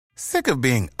Sick of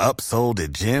being upsold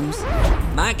at gyms?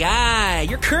 My guy,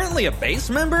 you're currently a base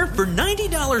member? For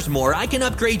 $90 more, I can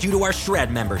upgrade you to our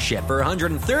Shred membership. For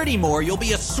 $130 more, you'll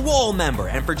be a Swole member.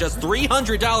 And for just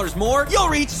 $300 more, you'll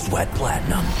reach Sweat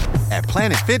Platinum. At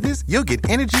Planet Fitness, you'll get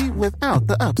energy without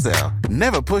the upsell.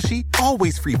 Never pushy,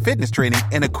 always free fitness training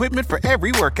and equipment for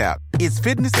every workout. It's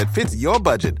fitness that fits your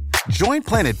budget. Join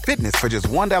Planet Fitness for just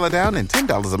 $1 down and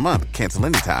 $10 a month. Cancel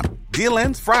anytime. Deal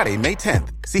ends Friday, May 10th.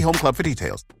 See Home Club for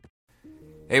details.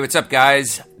 Hey, what's up,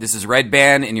 guys? This is Red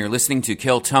Band, and you're listening to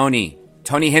Kill Tony.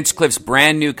 Tony Hinchcliffe's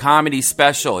brand new comedy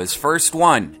special, his first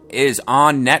one, is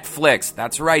on Netflix.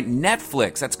 That's right,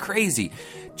 Netflix. That's crazy.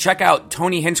 Check out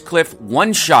Tony Hinchcliffe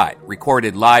One Shot,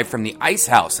 recorded live from the Ice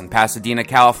House in Pasadena,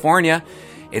 California.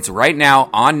 It's right now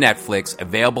on Netflix,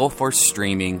 available for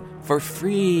streaming for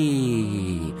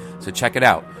free. So check it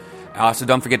out. Also,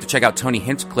 don't forget to check out Tony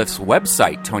Hinchcliffe's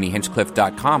website,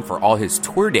 TonyHinchcliffe.com, for all his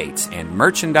tour dates and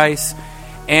merchandise,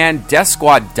 and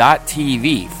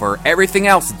DeathSquad.tv for everything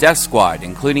else Death Squad,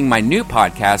 including my new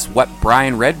podcast, What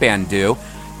Brian Redband Do,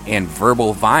 and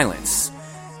Verbal Violence.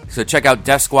 So check out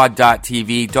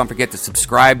DeathSquad.tv. Don't forget to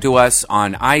subscribe to us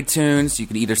on iTunes. You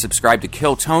can either subscribe to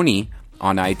Kill Tony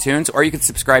on iTunes, or you can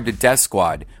subscribe to Death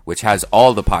Squad, which has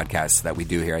all the podcasts that we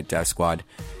do here at Death Squad.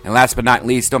 And last but not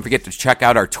least, don't forget to check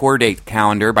out our tour date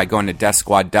calendar by going to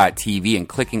DeathSquad.tv and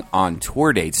clicking on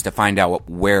tour dates to find out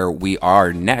where we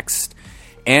are next.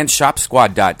 And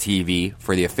ShopSquad.tv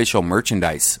for the official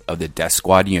merchandise of the Death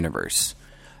Squad universe.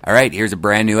 All right, here's a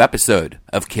brand new episode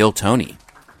of Kill Tony.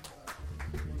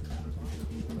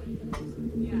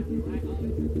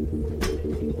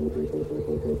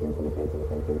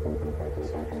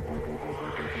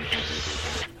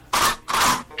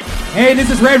 Hey,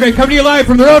 this is Redman coming to you live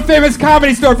from the World Famous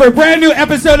Comedy Store for a brand new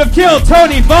episode of Kill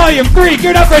Tony Volume 3. Give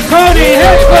it up for Tony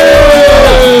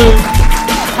Hinchcliffe!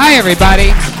 Hi,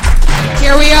 everybody.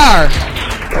 Here we are.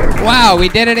 Wow, we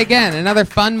did it again. Another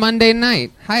fun Monday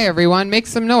night. Hi, everyone. Make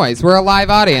some noise. We're a live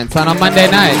audience on a Monday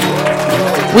night.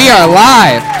 We are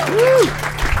live.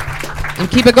 And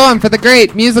keep it going for the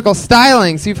great musical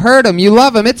stylings. You've heard them. You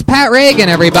love them. It's Pat Reagan,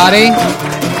 everybody.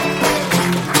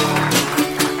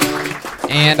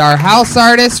 And our house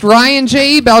artist, Ryan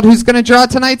J. Ebelt, who's going to draw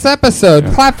tonight's episode.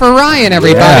 Clap for Ryan,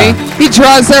 everybody. Yeah. He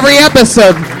draws every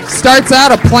episode. Starts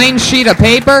out a plain sheet of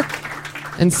paper,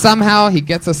 and somehow he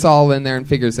gets us all in there and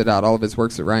figures it out. All of his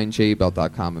works at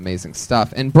RyanJebelt.com. Amazing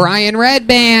stuff. And Brian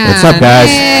Redband. What's up, guys?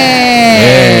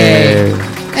 Hey.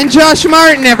 And Josh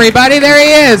Martin, everybody. There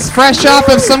he is, fresh off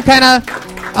of some kind of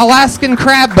Alaskan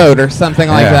crab boat or something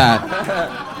like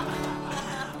that.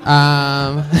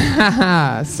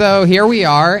 So here we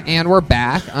are, and we're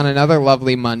back on another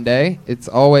lovely Monday. It's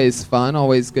always fun,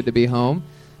 always good to be home.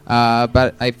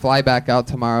 But I fly back out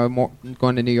tomorrow,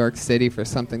 going to New York City for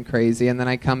something crazy, and then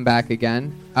I come back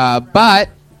again. But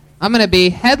I'm going to be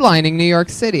headlining New York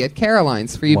City at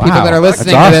Caroline's for you people that are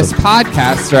listening to this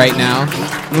podcast right now.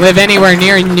 Live anywhere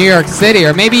near New York City,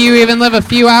 or maybe you even live a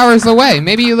few hours away.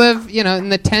 Maybe you live, in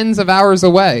the tens of hours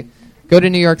away. Go to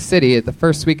New York City at the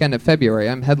first weekend of February.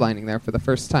 I'm headlining there for the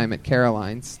first time at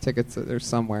Caroline's. Tickets are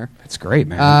somewhere. That's great,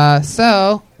 man.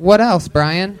 So, what else,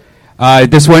 Brian?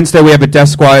 This Wednesday we have a Death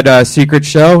Squad secret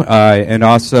show, and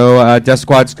also Death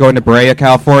Squad's going to Brea,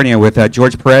 California with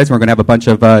George Perez. We're going to have a bunch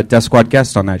of Death Squad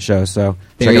guests on that show. So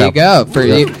there you go. For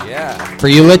you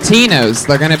Latinos,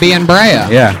 they're going to be in Brea.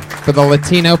 Yeah. For the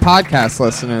Latino podcast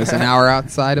listeners, an hour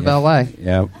outside of L.A.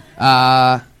 Yeah.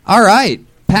 All right.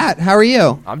 Pat, how are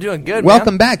you? I'm doing good,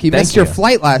 Welcome back. You missed your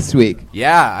flight last week.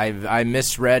 Yeah, I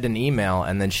misread an email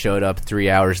and then showed up 3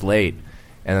 hours late,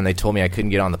 and then they told me I couldn't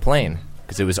get on the plane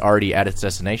because it was already at its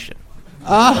destination.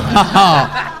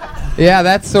 Oh. Yeah,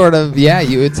 that's sort of,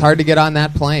 it's hard to get on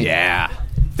that plane. Yeah.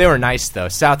 They were nice, though.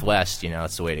 Southwest,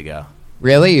 it's the way to go.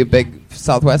 Really? You a big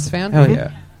Southwest fan? Hell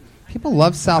yeah. People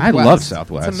love Southwest. I love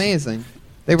Southwest. It's amazing.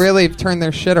 They really have turned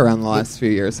their shit around the last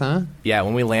few years, huh? Yeah,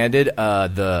 when we landed,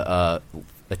 the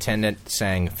attendant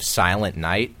sang Silent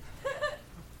Night.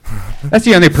 That's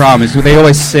the only problem is they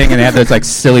always sing and they have those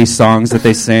silly songs that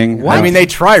they sing. What? I mean, they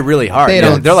try really hard.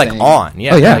 They're on.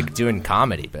 Yeah, they're doing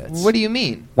comedy bits. What do you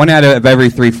mean? 1 out of every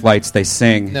 3 flights they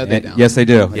sing. No, they don't. Yes, they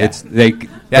do. Yeah.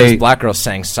 This black girl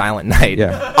sang Silent Night.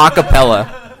 Yeah. A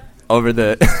cappella over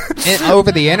the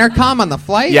over the intercom on the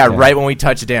flight. Yeah, right when we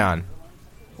touched down.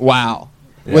 Wow.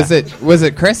 Yeah. Was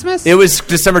it Christmas? It was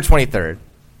December 23rd.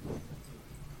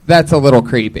 That's a little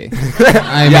creepy.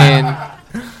 I mean,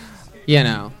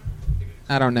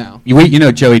 I don't know.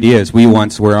 Joey Diaz, we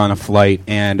once were on a flight,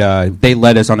 and they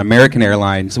led us on American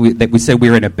Airlines. We said we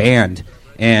were in a band,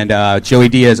 and Joey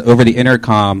Diaz, over the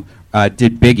intercom,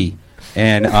 did Biggie.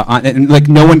 And like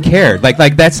no one cared. Like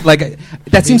that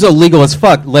seems illegal as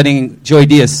fuck. Letting Joey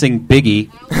Diaz sing Biggie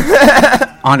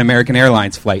on American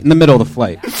Airlines flight in the middle of the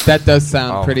flight. That does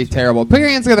sound pretty terrible. Put your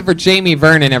hands together for Jamie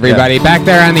Vernon, everybody, back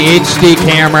there on the HD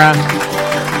camera.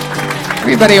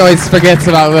 Everybody always forgets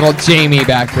about little Jamie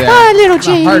back there. Oh, little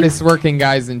Jamie. The hardest working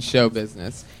guys in show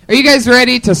business. Are you guys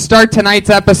ready to start tonight's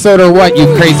episode or what, you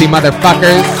crazy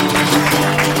motherfuckers?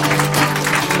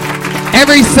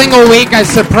 Every single week I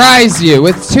surprise you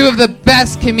with two of the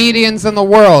best comedians in the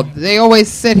world. They always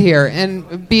sit here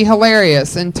and be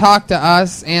hilarious and talk to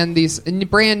us and these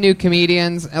brand new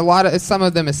comedians, some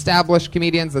of them established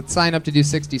comedians that sign up to do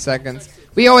 60 seconds.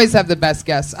 We always have the best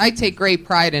guests. I take great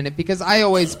pride in it because I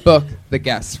always book the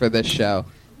guests for this show.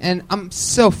 And I'm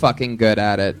so fucking good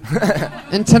at it.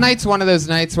 And tonight's one of those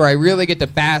nights where I really get to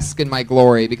bask in my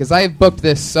glory because I have booked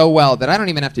this so well that I don't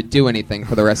even have to do anything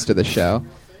for the rest of the show.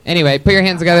 Anyway, put your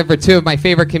hands together for two of my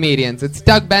favorite comedians. It's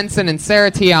Doug Benson and Sarah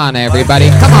Tiana, everybody.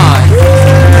 Come on.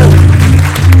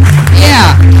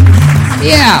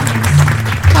 Yeah.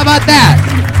 How about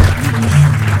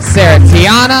that? Sarah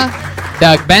Tiana,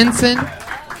 Doug Benson.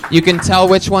 You can tell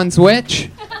which one's which.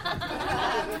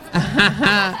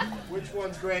 Which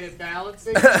one's great at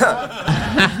balancing?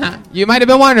 You might have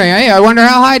been wondering, hey, I wonder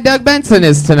how high Doug Benson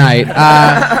is tonight.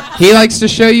 He likes to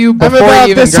show you before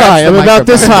he even grabs the I'm about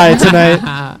this high tonight.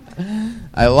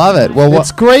 I love it. Well,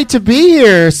 it's great to be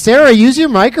here. Sarah, use your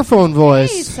microphone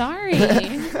voice. Hey, sorry.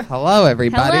 Hello,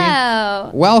 everybody.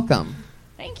 Hello. Welcome.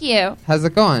 Thank you. How's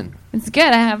it going? It's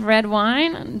good. I have red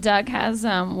wine. Doug has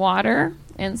water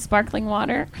and sparkling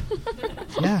water.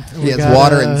 Yeah. He has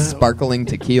water and sparkling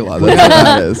tequila. That's what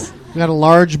that is. We got a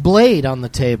large blade on the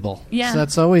table. Yeah. So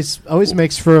that's always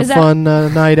makes for a fun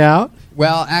night out.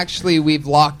 Well, actually, we've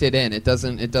locked it in. It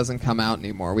doesn't come out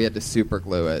anymore. We had to super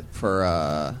glue it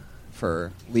for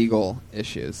legal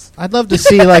issues. I'd love to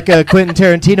see like a Quentin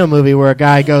Tarantino movie where a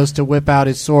guy goes to whip out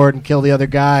his sword and kill the other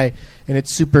guy, and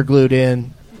it's super glued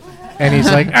in, and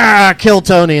he's like, kill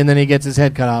Tony, and then he gets his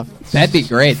head cut off. That'd be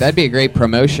great. That'd be a great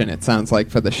promotion, it sounds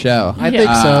like, for the show. I think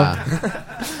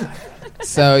so.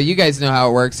 So you guys know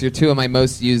how it works. You're two of my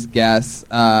most used guests,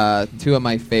 two of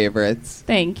my favorites.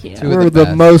 Thank you. We're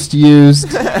the most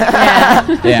used.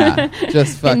 Yeah,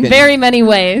 just fucking... In very many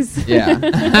ways.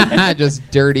 Yeah. Just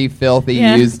dirty, filthy,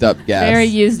 used up guests. Very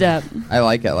used up. I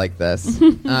like it like this.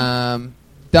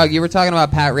 Doug, you were talking about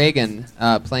Pat Reagan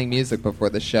playing music before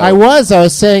the show. I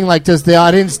was saying, like, does the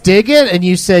audience dig it? And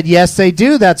you said, yes, they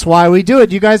do. That's why we do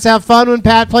it. You guys have fun when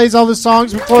Pat plays all the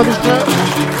songs before the show?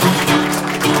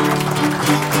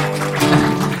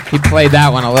 He played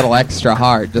that one a little extra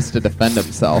hard just to defend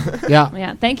himself.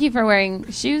 Yeah. Thank you for wearing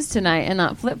shoes tonight and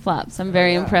not flip-flops. I'm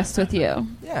very impressed with you.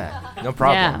 Yeah, no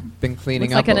problem. Yeah. Been cleaning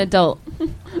Looks up. like an adult.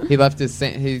 He left his...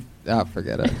 forget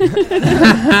it.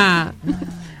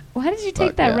 Why did you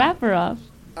take that wrapper off?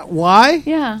 Why?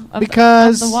 Yeah.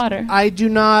 Because of the water. I do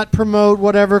not promote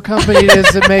whatever company it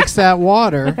is that makes that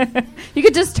water. You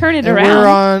could just turn it And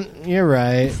around. You're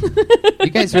right. You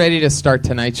guys ready to start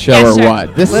tonight's show or sure.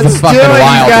 what? This Let's is a fucking do it,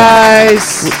 wild you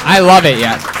guys. one. I love it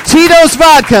yet. Tito's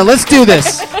Vodka. Let's do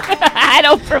this. I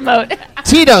don't promote.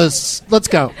 Tito's. Let's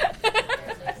go.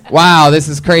 Wow, this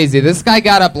is crazy. This guy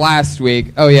got up last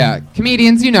week. Oh, yeah.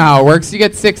 Comedians, you know how it works. You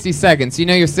get 60 seconds. You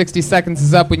know your 60 seconds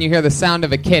is up when you hear the sound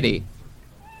of a kitty.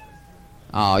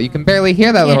 Oh, you can barely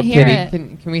hear that little hear kitty.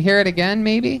 it. Can we hear it again,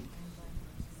 maybe?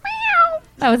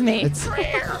 That was me. It's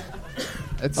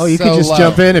Oh, you so can just low.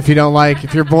 jump in if you don't like,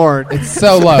 if you're bored. It's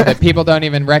so low that people don't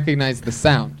even recognize the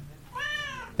sound.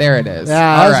 There it is.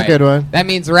 Yeah, All that's a right. good one. That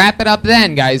means wrap it up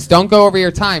then, guys. Don't go over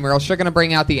your time, or else you're going to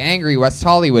bring out the angry West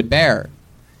Hollywood bear.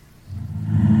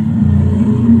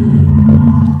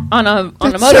 on a Sound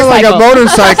motorcycle. like a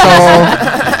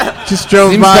motorcycle. Just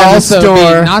drove Seems by to the also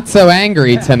store. be not so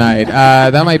angry tonight.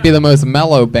 That might be the most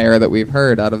mellow bear that we've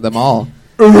heard out of them all.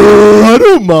 I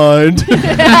don't mind.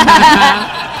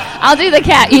 I'll do the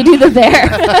cat. You do the bear.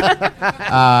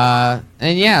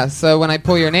 And yeah, so when I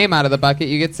pull your name out of the bucket,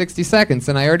 you get 60 seconds.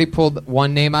 And I already pulled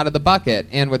one name out of the bucket.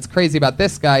 And what's crazy about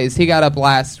this guy is he got up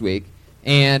last week,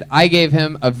 and I gave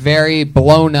him a very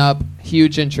blown up,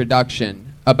 huge introduction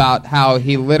about how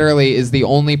he literally is the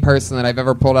only person that I've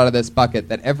ever pulled out of this bucket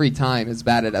that every time has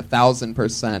batted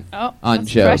 1,000% Oh, on that's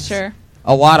jokes. pressure.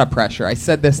 A lot of pressure. I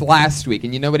said this last week,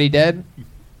 and you know what he did?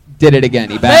 Did it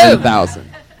again. He batted 1,000.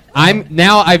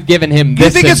 I've given him this.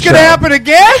 You think it's intro. going to happen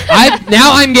again?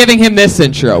 I'm giving him this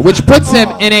intro, which puts him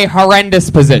in a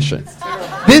horrendous position.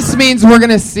 This means we're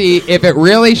going to see if it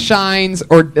really shines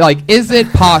or, like, is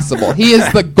it possible? He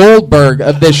is the Goldberg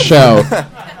of this show.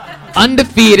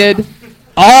 Undefeated,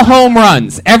 all home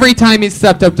runs every time he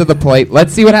stepped up to the plate.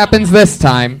 Let's see what happens this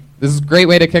time. This is a great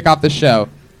way to kick off the show.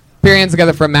 Put your hands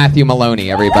together for Matthew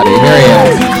Maloney, everybody. Here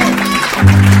he is.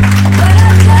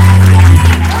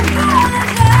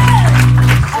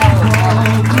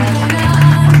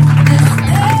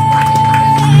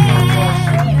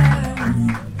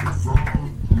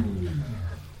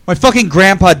 My fucking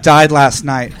grandpa died last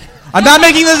night. I'm not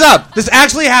making this up. This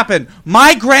actually happened.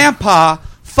 My grandpa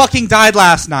fucking died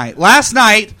last night. Last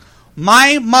night,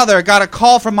 my mother got a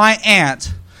call from my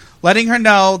aunt letting her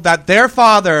know that their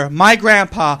father, my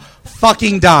grandpa,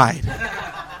 fucking died.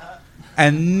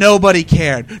 And nobody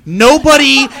cared.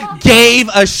 Nobody gave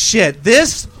a shit.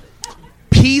 This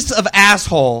piece of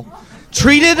asshole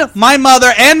treated my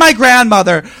mother and my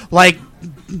grandmother like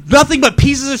nothing but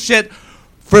pieces of shit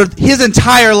for his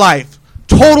entire life.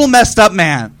 Total messed up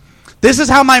man. This is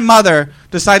how my mother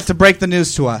decides to break the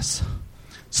news to us.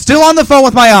 Still on the phone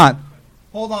with my aunt.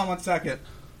 Hold on 1 second.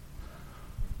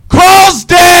 Carl's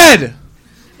dead!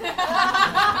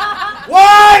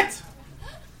 What?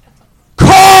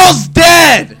 Carl's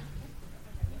dead!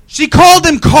 She called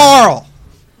him Carl.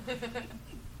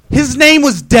 His name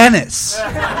was Dennis.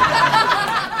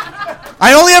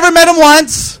 I only ever met him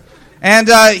once, and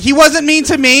he wasn't mean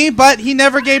to me, but he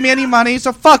never gave me any money,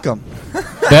 so fuck him.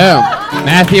 Boom.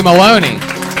 Matthew Maloney.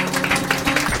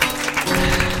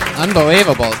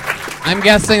 Unbelievable. I'm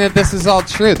guessing that this is all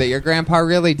true, that your grandpa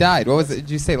really died. What was it? Did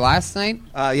you say last night?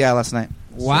 Yeah, last night.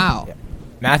 Wow. Yeah.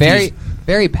 Matthew, Very,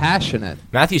 very passionate.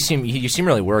 Matthew, you seem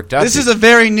really worked up. This is a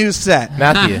very new set.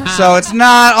 Matthew. So it's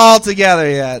not all together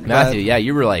yet. Matthew, yeah,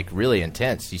 you were like really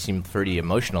intense. You seemed pretty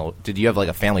emotional. Did you have like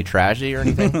a family tragedy or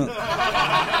anything?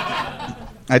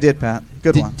 I did, Pat.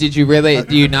 Good one. Did you really?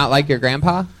 Do you not like your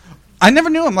grandpa? I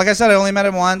never knew him. Like I said, I only met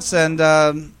him once, and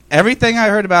everything I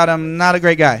heard about him, not a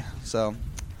great guy. So.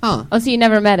 Huh. Oh, so you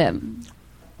never met him?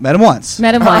 Met him once.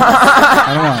 Met him once.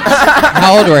 Met him once.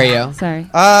 How old were you? Sorry.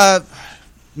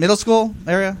 Middle school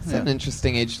area. It's an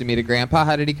interesting age to meet a grandpa.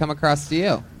 How did he come across to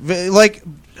you? Like,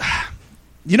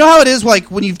 you know how it is, like,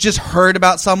 when you've just heard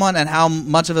about someone and how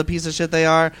much of a piece of shit they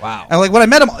are? Wow. And, like, when I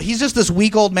met him, he's just this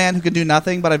weak old man who can do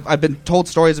nothing, but I've been told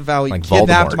stories of how he Like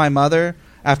kidnapped Voldemort. my mother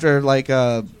after, like,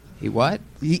 He what?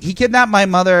 He kidnapped my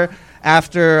mother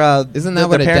after, Isn't that the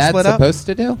what a parents dad's split up. supposed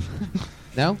to do?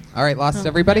 No? All right, lost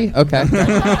everybody? Okay.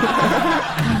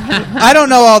 I don't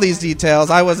know all these details.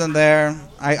 I wasn't there.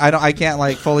 I can't,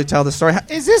 like, fully tell the story.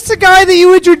 Is this the guy that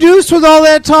you introduced with all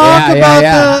that talk about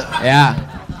Yeah.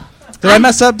 Did I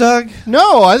mess up, Doug?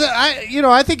 No,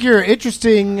 I think you're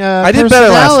interesting. I did better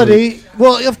last personality.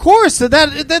 Well, of course,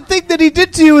 that thing that he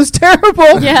did to you was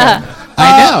terrible. Yeah.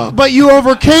 I know. But you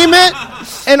overcame it,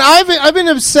 and I've been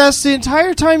obsessed the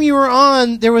entire time you were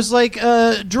on. There was like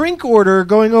a drink order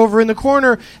going over in the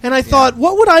corner, and I thought,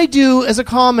 what would I do as a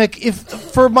comic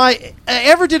if I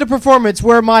ever did a performance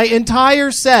where my entire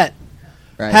set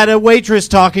had a waitress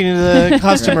talking to the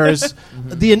customers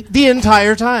the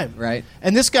entire time? Right.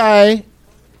 And this guy,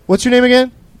 what's your name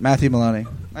again? Matthew Maloney.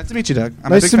 Nice to meet you, Doug.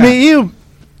 I'm a Nice big to fan. meet you.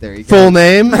 There you go. Full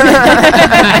name.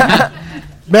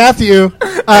 Matthew.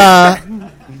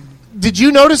 Did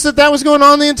you notice that was going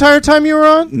on the entire time you were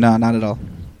on? No, not at all.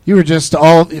 You were just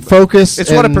all focused. It's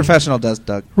what a professional does,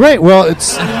 Doug. Right. Well,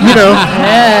 it's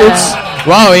it's.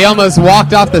 Whoa, he almost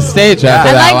walked off the stage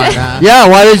after that one. Yeah.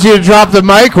 Why did you drop the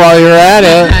mic while you were at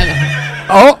it?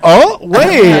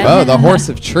 Wait. Oh, the horse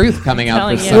of truth coming out for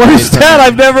Telling you. some What is reason. that?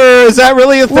 I've never. Is that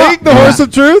really a thing? The horse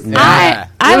of truth. Yeah.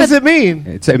 What does it mean?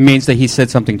 It means that he said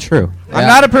something true. I'm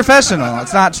not a professional.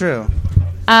 It's not true.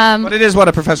 Um, But it is what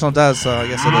a professional does, so I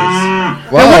guess it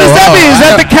is. Whoa, And what does that mean? Is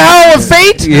that the cow of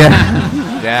fate?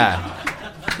 Yeah.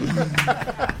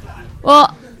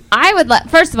 well, I would.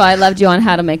 First of all, I loved you on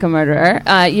How to Make a Murderer.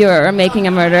 You're making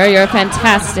a murderer. You're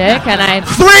fantastic, and I.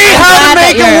 3 How to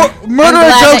Make a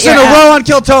Murderer jokes in a row on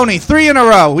Kill Tony. 3 in a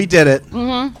row. We did it.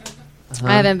 Mm-hmm.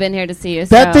 I haven't been here to see you.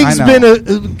 That so. thing's I know.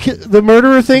 been the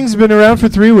murderer thing's been around for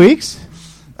 3 weeks.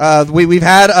 We've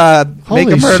had Make a Holy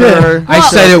Murderer. shit. I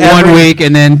said it one week,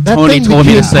 and then That Tony thing told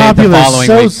me to became say it the popular following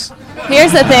so week.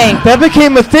 Here's the thing. That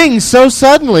became a thing so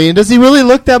suddenly. And does he really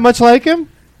look that much like him?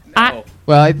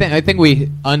 Well, I think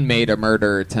we unmade a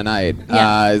murderer tonight.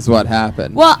 Yeah. Is what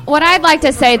happened. Well, what I'd like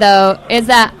to say though is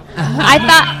that I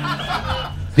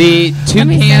thought. The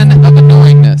toucan of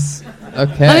annoyingness.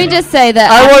 Okay. Let me just say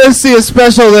that I want to see a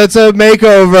special that's a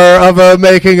makeover of a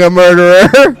making a murderer,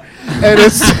 and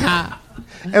it's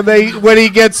and when he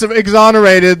gets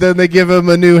exonerated, then they give him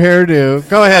a new hairdo.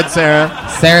 Go ahead, Sarah.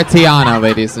 Sarah Tiana,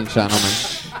 ladies and gentlemen.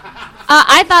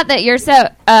 I thought that your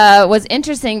set was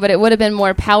interesting, but it would have been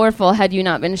more powerful had you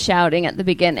not been shouting at the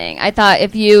beginning. I thought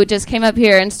if you just came up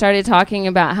here and started talking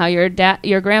about how your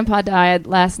grandpa died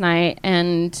last night,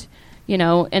 and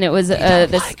and it was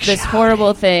this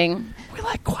horrible thing. We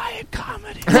like quiet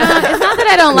comedy. No, it's not that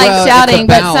I don't like shouting,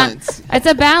 but it's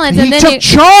a balance. He and then took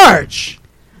charge.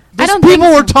 I don't people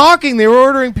think were talking. They were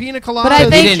ordering pina coladas. But I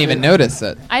think he didn't even notice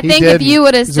it. I think if you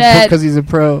would have said because he's a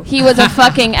pro, he was a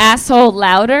fucking asshole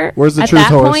louder. Where's the at truth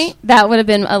that horse? point, that would have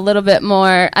been a little bit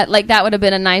more like that would have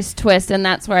been a nice twist, and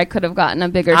that's where I could have gotten a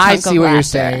bigger. I chunk see of what you're laughter.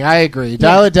 saying. I agree.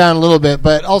 Dial it down a little bit,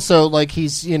 but also like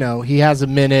he's he has a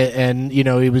minute, and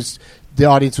the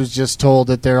audience was just told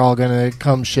that they're all gonna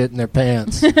come shit in their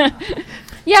pants.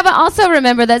 Yeah, but also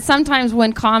remember that sometimes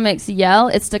when comics yell,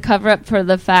 it's to cover up for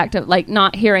the fact of like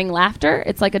not hearing laughter.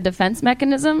 It's like a defense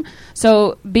mechanism.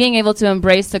 So being able to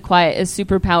embrace the quiet is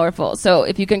super powerful. So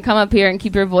if you can come up here and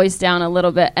keep your voice down a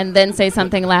little bit and then say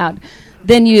something loud,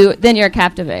 then you're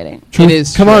captivating. Truth. It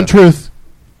is Come true. on, Truth.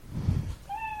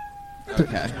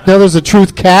 Okay. Now there's a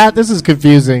Truth cat. This is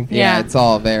confusing. Yeah, it's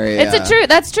all very. It's a true.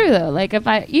 That's true though. Like if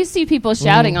you see people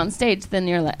shouting on stage, then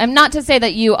you're like. I'm not to say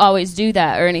that you always do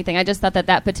that or anything. I just thought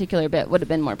that particular bit would have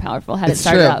been more powerful had It's it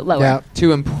started true. out lower. Yeah.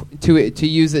 To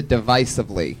use it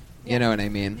divisively. You know what I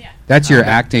mean? Yeah. That's your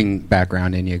acting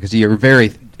background in you, because you're very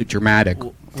dramatic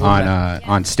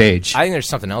on stage. I think there's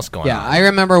something else going Yeah, on. I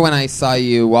remember when I saw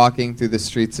you walking through the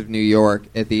streets of New York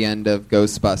at the end of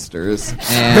Ghostbusters,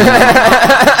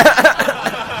 and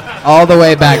all the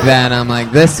way back then, I'm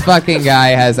like, this fucking guy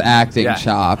has acting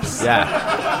chops.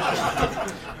 Yeah.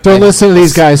 Don't listen to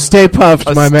these guys. Stay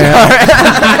puffed, my man.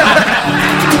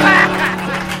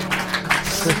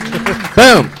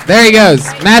 Boom! There he goes,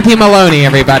 Matthew Maloney.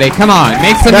 Everybody, come on,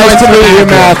 make some Nice noise to for meet you,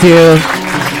 Matthew.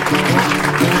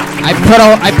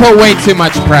 I put way too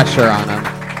much pressure on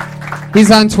him. He's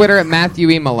on Twitter at Matthew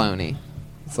E. Maloney.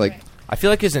 It's like. I feel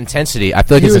like his intensity. I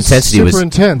feel like He his was intensity super was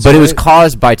intense, but it was right?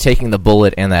 caused by taking the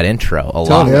bullet and that intro a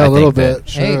lot. Yeah, I a little think that- bit.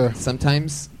 Sure. Hey,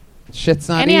 sometimes shit's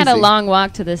not And he easy. had a long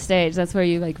walk to the stage. That's where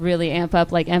you like really amp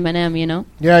up like Eminem, you know?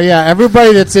 Yeah.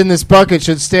 Everybody that's in this bucket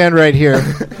should stand right here.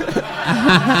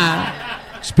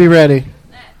 Just be ready.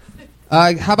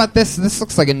 How about this? This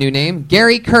looks like a new name.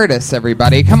 Gary Curtis,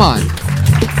 everybody. Come on.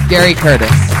 Gary Curtis.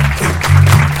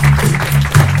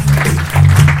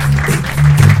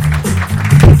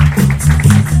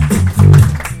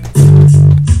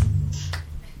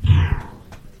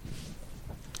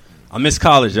 I miss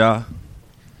college, y'all.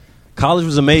 College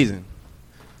was amazing.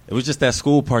 It was just that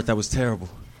school part that was terrible.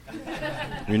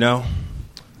 You know?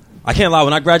 I can't lie.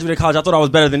 When I graduated college, I thought I was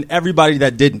better than everybody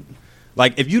that didn't.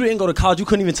 Like, if you didn't go to college, you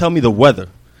couldn't even tell me the weather.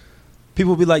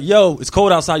 People would be like, yo, it's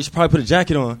cold outside. You should probably put a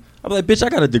jacket on. I'd be like, bitch, I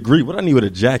got a degree. What do I need with a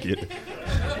jacket?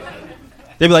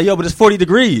 They'd be like, yo, but it's 40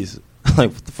 degrees. I'm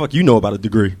like, what the fuck you know about a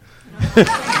degree?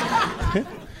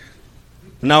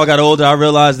 Now I got older, I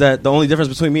realized that the only difference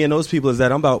between me and those people is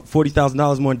that I'm about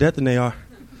 $40,000 more in debt than they are.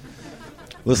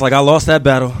 Looks like I lost that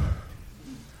battle.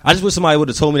 I just wish somebody would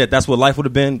have told me that that's what life would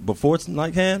have been before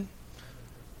tonight hand.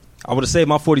 I would have saved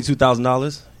my $42,000. You know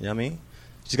what I mean?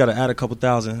 Just got to add a couple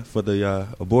thousand for the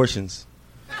abortions.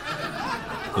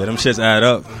 Yeah, them shits add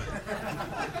up.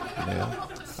 Yeah.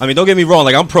 I mean, don't get me wrong.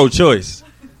 Like, I'm pro-choice.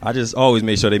 I just always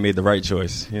made sure they made the right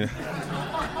choice. You know?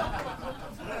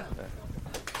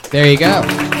 There you go.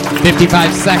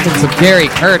 55 seconds of Gary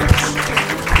Curtis.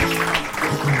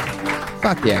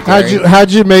 Fuck yeah, Gary. How'd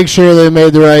you make sure they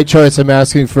made the right choice? I'm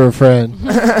asking for a friend. You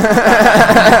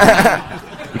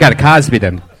got to Cosby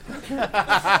them.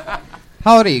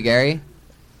 How old are you, Gary?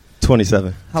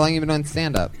 27. How long have you been on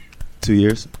stand-up? 2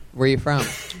 years. Where are you from?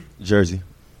 Jersey.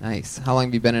 Nice. How long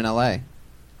have you been in L.A.?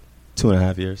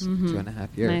 2.5 years.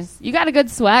 2.5 years. Nice. You got a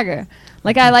good swagger.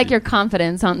 Like, I like your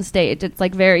confidence on stage. It's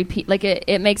like very,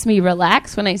 it makes me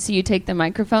relax when I see you take the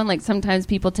microphone. Like, sometimes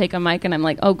people take a mic and I'm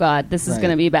like, oh God, this is Right.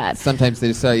 going to be bad. Sometimes they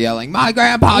just start yelling, my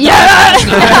grandpa died.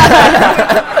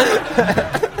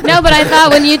 No, but I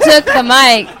thought when you took the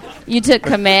mic, you took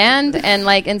command and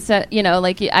like instead,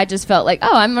 I just felt like,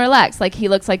 oh, I'm relaxed. Like he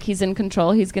looks like he's in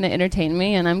control. He's going to entertain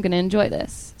me, and I'm going to enjoy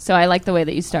this. So I like the way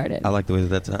that you started. I like the way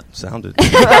that sounded. Okay,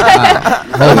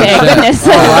 goodness.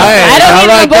 I don't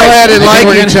like need go ahead and We're like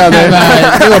gonna each other.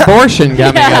 have, new abortion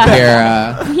coming up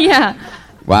here. Yeah.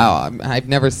 Wow, I've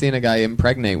never seen a guy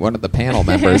impregnate one of the panel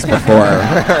members before.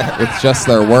 It's just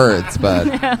their words,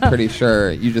 but pretty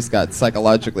sure you just got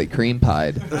psychologically cream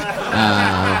pied.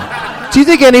 Do you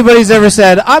think anybody's ever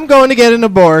said, I'm going to get an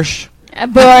abortion?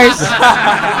 Abortion.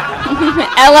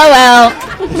 LOL.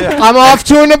 I'm off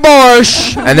to an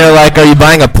abortion. And they're like, are you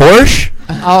buying a Porsche?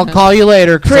 I'll call you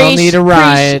later because I'll need a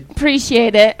ride.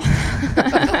 Appreciate it.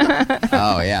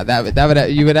 Oh yeah, that would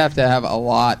you would have to have a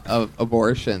lot of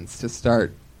abortions to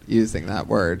start using that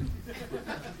word.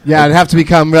 Yeah, it'd have to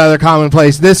become rather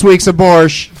commonplace. This week's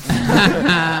abortion.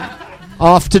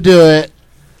 Off to do it.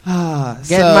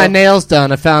 Getting my nails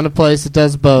done. I found a place that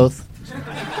does both.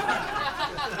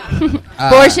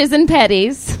 Borsches and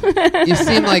petties. You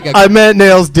seem like I meant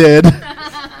nails did.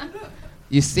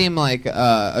 You seem like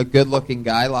a good-looking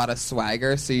guy, a lot of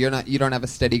swagger. So you don't have a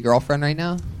steady girlfriend right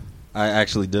now? I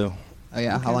actually do. Oh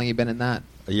yeah, how long you been in that?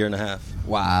 A year and a half.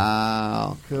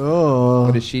 Wow. Cool.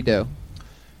 What does she do?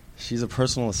 She's a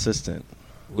personal assistant.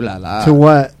 Ooh la la. To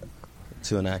what?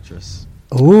 To an actress.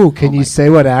 Ooh, can you say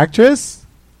what actress?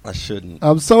 I shouldn't.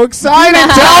 I'm so excited.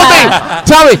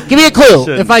 Tell me. Give me a clue.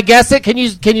 If I guess it, can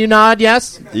you nod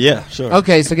yes? Yeah, sure.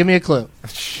 Okay, so give me a clue.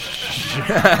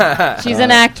 She's an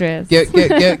actress.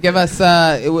 Give us.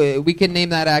 We can name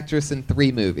that actress in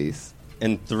 3 movies.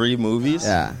 In 3 movies?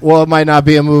 Yeah. Well, it might not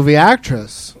be a movie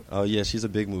actress. Oh, yeah, she's a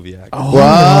big movie actress. Oh,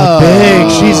 whoa. Big.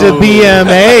 She's a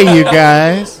BMA, you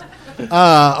guys.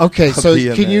 Okay, so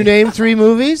BMA. can you name 3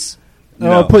 movies?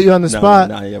 No. I'll put you on the spot.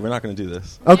 No, we're not going to do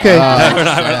this. Okay.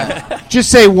 Just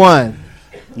say 1.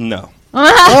 No.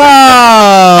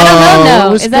 I don't know.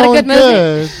 No. Is that a good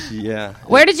movie? Yeah.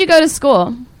 Where did you go to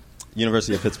school?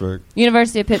 University of Pittsburgh.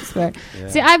 University of Pittsburgh. Yeah.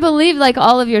 See, I believed like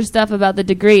all of your stuff about the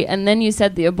degree, and then you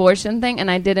said the abortion thing,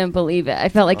 and I didn't believe it. I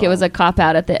felt like it was a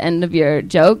cop-out at the end of your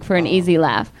joke for an easy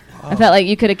laugh. I felt like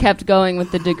you could have kept going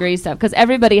with the degree stuff, because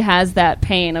everybody has that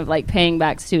pain of like paying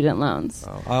back student loans.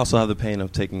 I also have the pain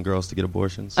of taking girls to get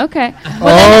abortions. Okay.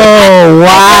 Wow.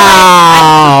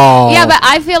 Yeah, but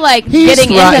I feel like getting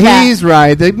into that. He's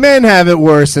right. The men have it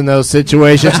worse in those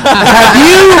situations.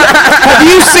 have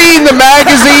you seen the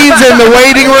magazines in the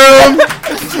waiting room?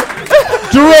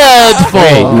 Dreadful.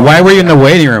 Wait, why were you in the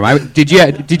waiting room? Did you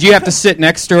have to sit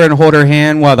next to her and hold her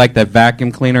hand while like the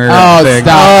vacuum cleaner? Oh, thing?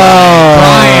 stop.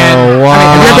 Brian. Wow.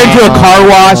 Have you ever been to a car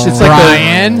wash? It's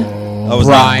Brian. I was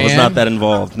not that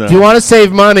involved. No. If you want to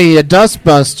save money, a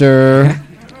Dustbuster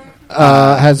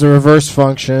has a reverse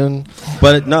function.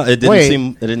 But it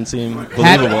didn't seem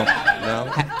believable.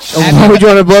 No. Why would you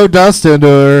want to blow dust into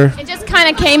her? It just kind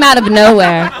of came out of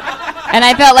nowhere. And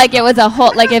I felt like it was a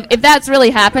whole, like if that's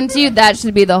really happened to you, that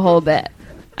should be the whole bit.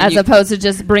 As opposed to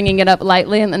just bringing it up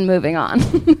lightly and then moving on.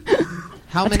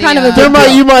 How That's many? kind of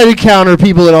a You might encounter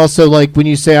people that also like when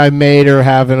you say I made or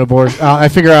have an abortion. I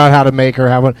figure out how to make or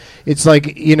have one. It's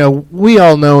like we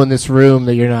all know in this room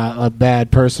that you're not a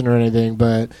bad person or anything,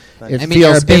 but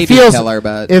you're a baby killer,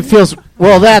 but it feels.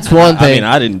 Well, that's one thing. I mean,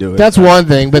 I didn't do it. That's one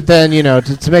thing, but then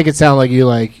to make it sound like you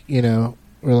were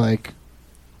like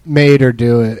made or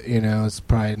do it, it's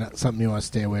probably not something you want to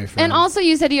stay away from. And also,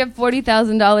 you said you have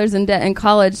 $40,000 in debt in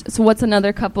college. So what's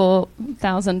another couple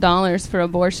 $1,000 for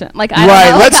abortion? Like, I don't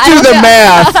know. Let's do the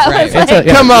math.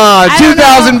 Come on,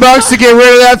 $2,000 to get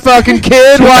rid of that fucking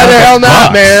kid? Why the hell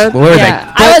not, man?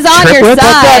 Yeah, I was on your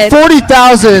side. That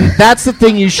 $40,000. That's the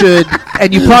thing you should,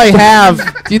 and you probably have.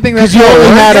 Do you think because you only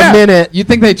had a minute? You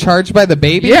think they charge by the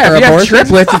baby? Yeah, for if you have abortion?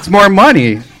 triplets, it's more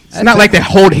money. It's not like they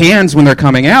hold hands when they're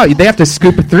coming out. They have to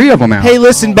scoop 3 of them out. Hey,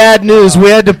 listen, bad news. We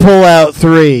had to pull out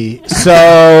 3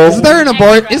 So is there an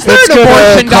abortion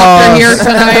doctor here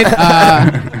tonight?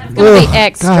 It'll be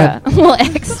extra. A little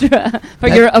extra for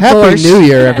your abortion. Happy New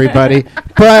Year, everybody.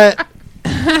 But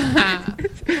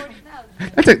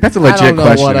that's a legit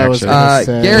question. What I was gonna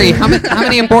say. Gary,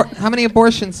 how many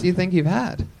abortions do you think you've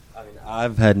had?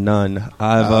 I've had none.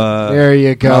 There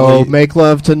you go. Make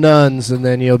love to nuns, and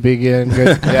then you'll be in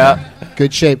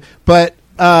good shape. But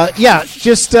I'd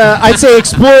say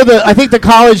explore I think the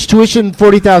college tuition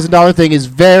 $40,000 thing is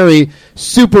very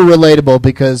super relatable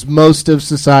because most of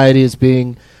society is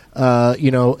being,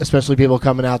 especially people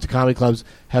coming out to comedy clubs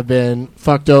have been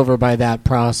fucked over by that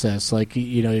process. Like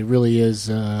it really is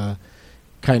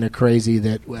kind of crazy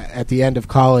that at the end of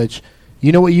college.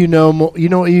 You know what you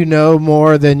know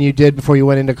more than you did before you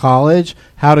went into college?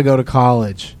 How to go to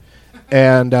college.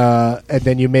 And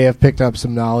then you may have picked up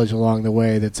some knowledge along the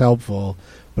way that's helpful,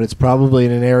 but it's probably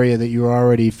in an area that you were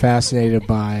already fascinated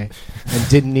by and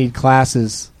didn't need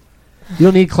classes. You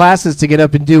don't need classes to get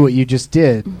up and do what you just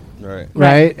did.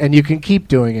 Right? And you can keep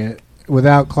doing it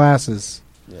without classes.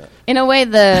 In a way,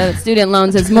 the student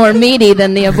loans is more meaty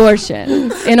than the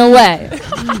abortion. In a way.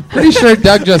 Pretty sure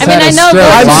Doug just had a stroke.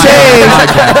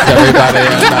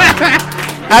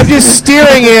 I'm just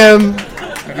steering him.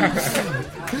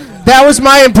 That was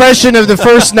my impression of the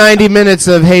first 90 minutes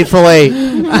of Hateful Eight.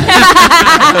 It's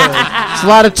a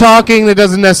lot of talking that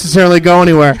doesn't necessarily go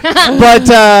anywhere.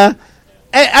 But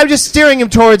I'm just steering him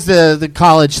towards the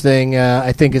college thing.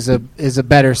 I think is a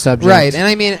better subject. Right, and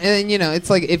I mean, and it's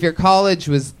like if your college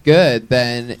was good,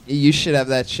 then you should have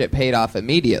that shit paid off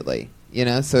immediately.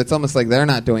 So it's almost like they're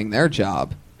not doing their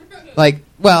job. Like,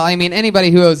 well, I mean,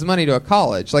 anybody who owes money to a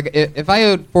college, like if I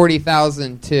owed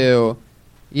 $40,000 to,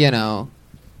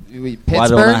 Pittsburgh, why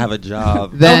don't I have a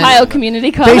job? Then Ohio Community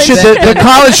College. The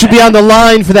college should be on the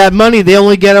line for that money. They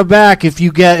only get it back if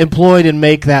you get employed and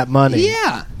make that money.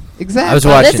 Yeah, exactly. I was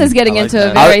watching, this is getting I like into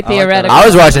that. a very I like that. theoretical. I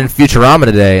was watching Futurama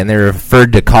today, and they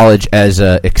referred to college as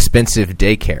expensive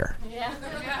daycare.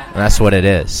 And that's what it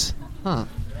is. Huh.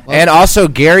 And also,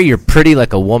 Gary, you're pretty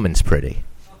like a woman's pretty.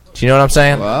 Do you know what I'm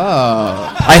saying? Whoa.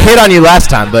 I hit on you last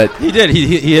time, but He did.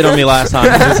 He hit on me last time.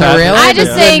 Really? I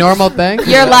just Is it a think normal thing.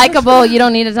 You're likable. You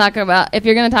don't need to talk about. If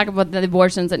you're going to talk about the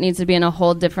abortions, it needs to be in a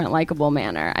whole different likable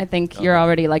manner. I think you're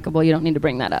already likable. You don't need to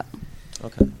bring that up.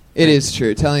 Okay. It is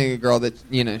true. Telling a girl that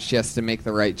she has to make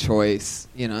the right choice.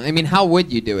 I mean, how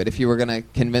would you do it if you were going to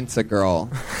convince a girl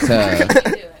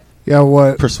to? Yeah,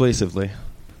 what? Persuasively.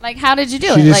 Like, how did you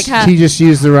do it? Like, how He just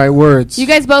used the right words. you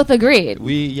guys both agreed.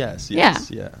 Yes. Yeah.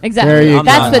 Yeah. Exactly. There you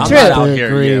That's go. the I'm truth. not out here,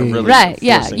 Agree. really Right,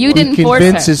 yeah. forcing You one. didn't He force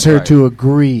convinces her to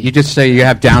agree. You just say you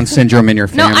have Down syndrome in your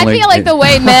No, family. I feel like the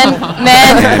way men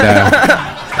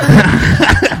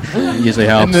It usually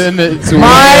helps.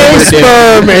 My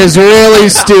sperm is really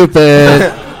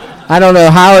stupid. I don't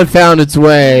know how it found its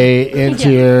way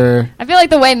into your... I feel like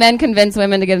the way men convince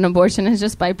women to get an abortion is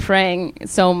just by praying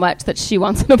so much that she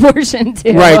wants an abortion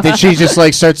too. Right, that she just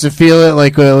starts to feel it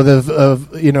like with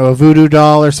a voodoo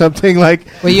doll or something like.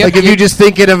 Well, if you just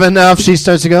think it of enough, she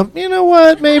starts to go. You know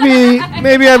what? Maybe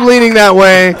I'm leaning that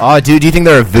way. oh, dude, do you think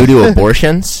there are voodoo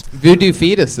abortions? Voodoo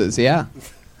fetuses, yeah.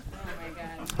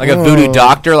 Like a voodoo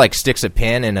doctor sticks a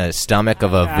pin in a stomach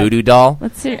of a voodoo doll,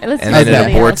 Let's and then somebody it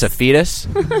aborts a else. fetus.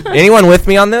 Anyone with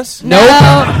me on this? No,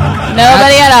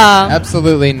 nobody at all.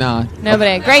 Absolutely not.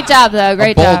 Nobody. Great job, though.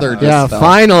 Great boulder job. Yeah, Just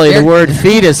finally the Here- word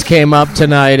fetus came up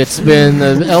tonight. It's been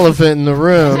the elephant in the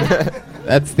room.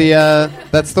 That's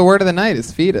the word of the night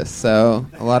is fetus. So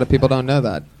a lot of people don't know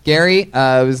that. Gary,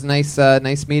 it was nice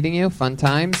meeting you. Fun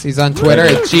times. He's on Twitter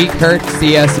at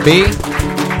GKurtCSB.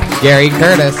 Gary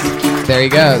Curtis. There he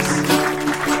goes.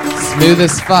 Smooth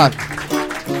as fuck.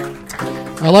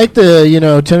 I like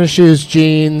the tennis shoes,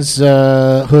 jeans,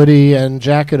 hoodie, and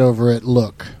jacket over it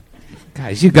look.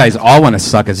 Guys, you guys all want to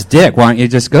suck his dick. Why don't you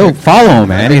just go follow him,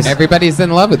 man? Everybody's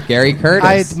in love with Gary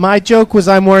Curtis. My joke was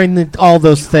I'm wearing all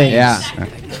those things.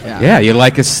 Yeah. You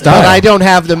like his style. But I don't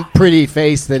have the pretty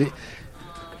face that.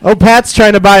 Pat's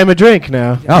trying to buy him a drink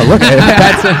now. Oh, look at it.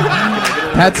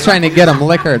 Pat's trying to get him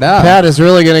liquored up. Pat is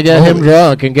really going to get him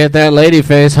drunk and get that lady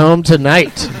face home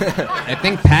tonight. I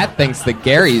think Pat thinks that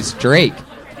Gary's Drake.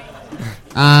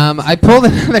 I pulled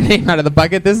another name out of the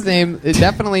bucket. This name is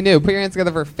definitely new. Put your hands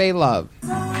together for Faye Love.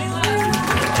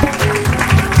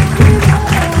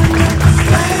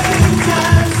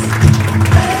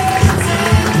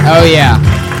 Oh, yeah.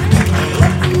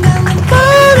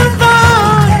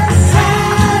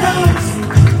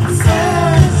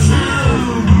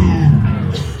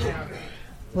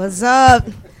 What's up?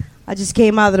 I just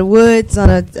came out of the woods on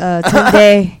a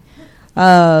 10-day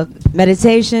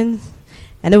meditation,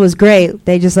 and it was great.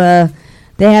 They just they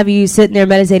have you sitting there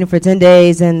meditating for 10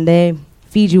 days, and they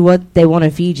feed you what they want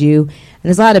to feed you. And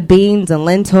there's a lot of beans and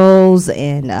lentils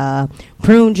and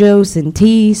prune juice and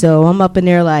tea. So I'm up in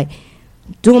there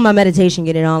doing my meditation,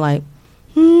 getting on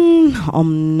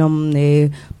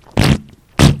nom.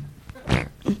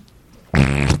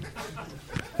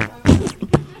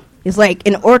 It's like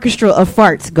an orchestra of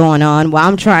farts going on while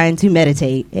I'm trying to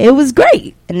meditate. It was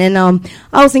great. And then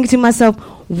I was thinking to myself,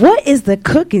 what is the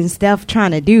cooking stuff trying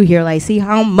to do here? See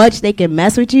how much they can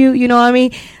mess with you, you know what I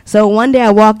mean? So one day I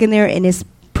walk in there and it's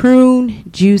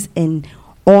prune juice and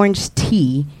orange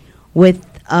tea with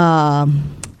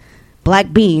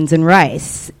black beans and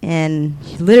rice. And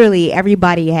literally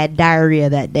everybody had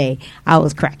diarrhea that day. I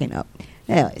was cracking up.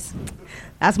 Anyways,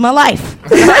 that's my life.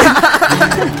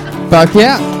 Fuck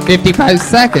yeah. 55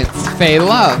 seconds. Faye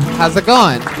Love. How's it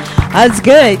going? That's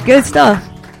good. Good stuff.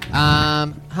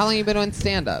 How long you been doing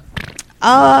stand-up?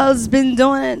 I've been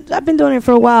doing it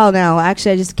for a while now.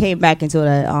 Actually, I just came back into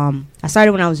it. I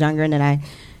started when I was younger, and then I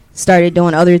started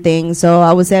doing other things. So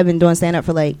I would say I've been doing stand-up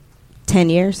for 10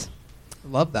 years.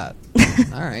 Love that.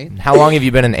 All right. How long have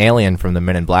you been an alien from the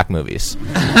Men in Black movies?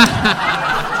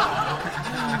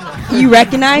 You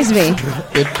recognize me.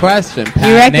 Good question. Pat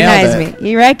You recognize nailed it.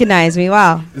 me. You recognize me.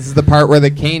 Wow. This is the part where the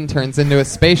cane turns into a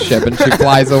spaceship and she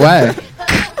flies away.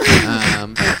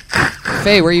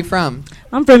 Faye, where are you from?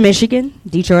 I'm from Michigan,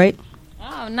 Detroit.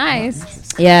 Oh,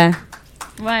 nice. Yeah.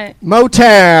 What?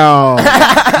 Motown.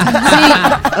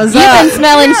 You've been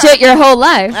smelling shit your whole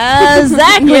life.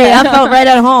 Exactly. I felt right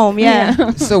at home.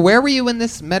 Yeah. So where were you when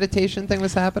this meditation thing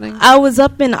was happening? I was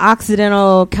up in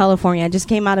Occidental, California. I just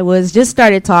came out of the woods, just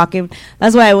started talking.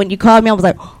 That's why when you called me, I was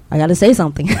like, I got to say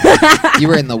something. You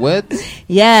were in the woods?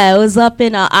 Yeah, it was up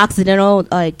in Occidental,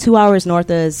 like 2 hours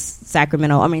north of San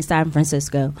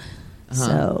Francisco.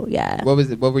 So, yeah.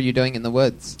 What were you doing in the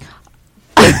woods?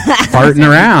 Farting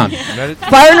around.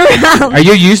 Farting around. Are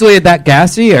you usually that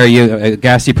gassy? Are you a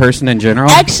gassy person in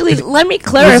general? Actually, let me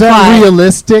clarify. Is that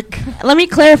realistic? Let me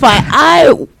clarify.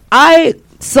 I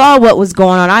saw what was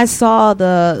going on. I saw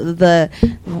the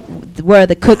where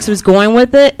the cooks was going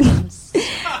with it.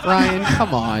 Ryan,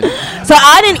 come on. So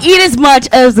I didn't eat as much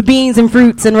as the beans and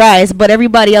fruits and rice, but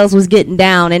everybody else was getting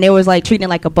down, and it was like treating it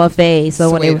like a buffet.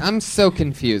 So wait, I'm so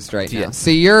confused right now. So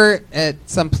you're at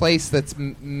some place that's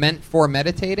meant for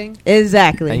meditating?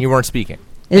 Exactly. And you weren't speaking.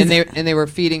 And they were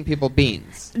feeding people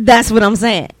beans. That's what I'm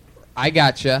saying. I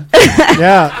gotcha.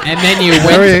 Yeah. And then you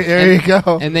went. There you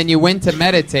go. And then you went to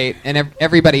meditate, and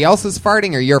everybody else is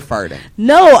farting, or you're farting?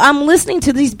 No, I'm listening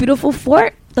to these beautiful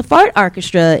the fart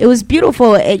orchestra. It was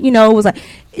beautiful. It was like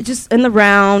just in the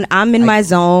round. I'm in my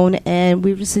zone, and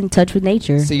we were just in touch with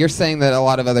nature. So you're saying that a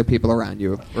lot of other people around you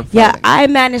were farting? Yeah, I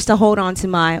managed to hold on to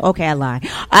my. Okay, I lied.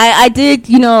 I did,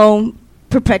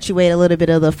 perpetuate a little bit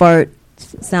of the fart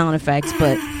sound effects,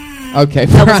 but. Okay,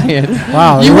 Brian.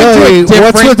 Wow, you really?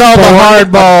 What's with all the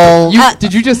hardball?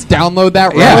 Did you just download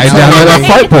that? Yeah, I downloaded a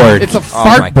fart board. It's a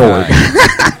fart board.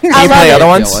 Can you play other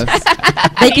ones?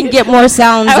 They can get more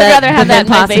sounds. I would rather have that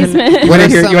in my basement. You want to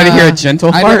hear a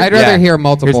gentle fart? I'd rather hear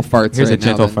multiple farts. Here's right a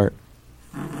gentle now fart.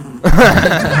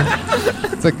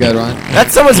 That's a good one.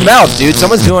 That's someone's mouth, dude.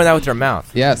 Someone's doing that with their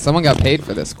mouth. Yeah, someone got paid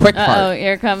for this. Quick Oh, fart.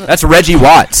 here comes. That's Reggie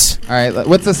Watts. All right,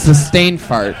 what's a sustained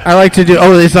fart? I like to do.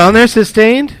 Oh, it's on there,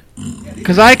 sustained?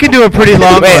 Because I can do a pretty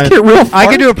long one. I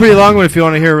can do a pretty long one if you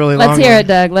want to hear a really long one. Let's hear it,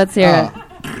 Doug. Let's hear it.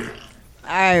 All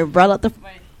right, brought up the.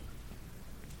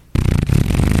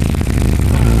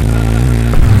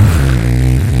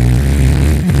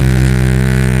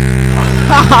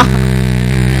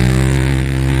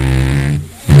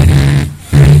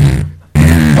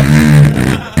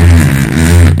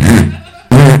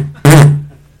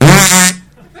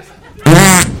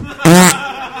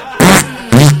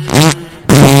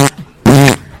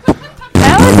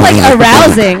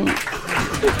 Arousing.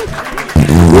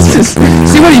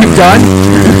 See what you've done?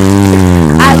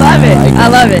 I love it. I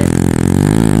love it.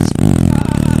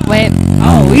 Wait.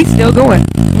 Oh, we still going.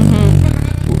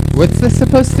 What's this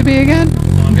supposed to be again?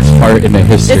 Longest fart in the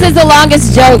history. This is the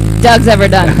longest joke Doug's ever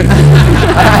done.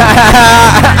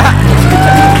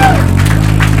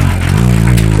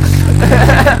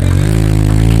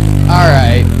 All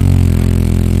right.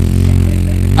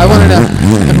 I want to know.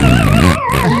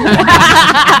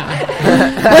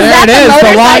 There it is,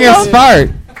 the longest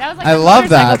fart. I love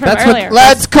that. That's what.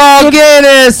 Let's call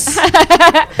Guinness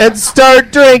and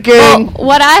start drinking. Well,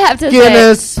 what I have to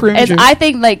Guinness. say is, I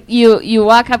think like you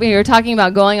walk up and you're talking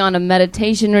about going on a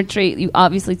meditation retreat. You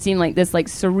obviously seem like this like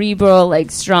cerebral,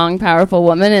 like strong, powerful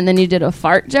woman, and then you did a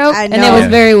fart joke, and it was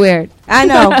very weird. I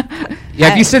know.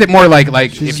 Yeah, if you said it more like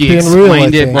if you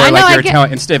explained it more like you're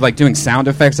telling, instead of like doing sound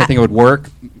effects, I think it would work.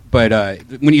 But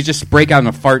when you just break out in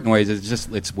a fart noise,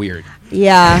 it's weird.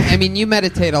 Yeah. I mean, you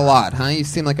meditate a lot, huh? You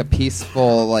seem like a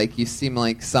peaceful, you seem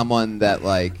like someone that,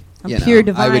 pure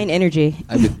divine energy.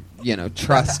 I would,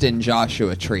 trust in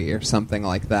Joshua Tree or something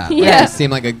like that. Yeah. You seem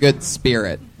like a good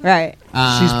spirit. Right. If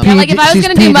I was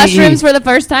going to do mushrooms for the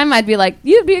first time, I'd be like,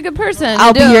 you'd be a good person.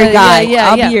 I'll be your guy. Yeah,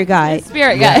 I'll be your guy.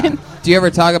 Spirit guy. Do you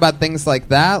ever talk about things like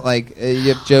that?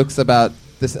 You have jokes about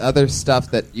this other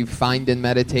stuff that you find in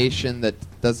meditation that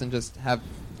doesn't just have...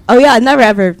 Oh, yeah, I never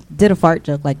ever did a fart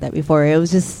joke like that before. I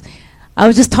was just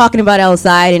talking about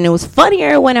outside, and it was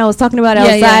funnier when I was talking about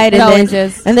outside.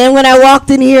 And then when I walked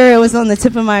in here, it was on the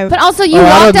tip of my... But also, you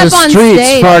walked up on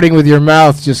stage. Farting with your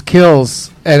mouth just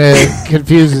kills, and it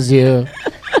confuses you.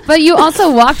 But you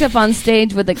also walked up on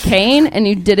stage with a cane, and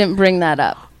you didn't bring that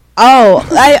up. Oh,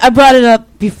 I brought it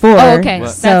up before. Oh, okay.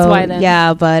 So, that's why then.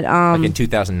 Yeah, but... Like in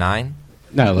 2009?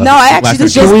 No, I actually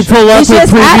just... Can we pull up a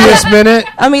previous minute?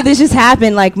 I mean, this just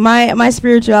happened. Like, my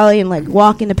spirituality and,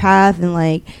 walking the path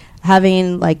and,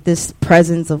 having, this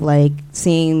presence of,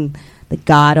 seeing the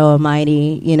God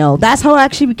Almighty, That's how I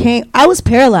actually became... I was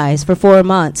paralyzed for 4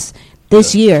 months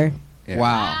this year. Yeah.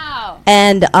 Wow.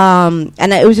 And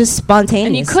it was just spontaneous.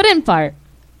 And you couldn't fart.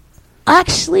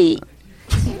 Actually...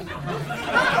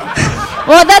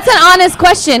 Well, that's an honest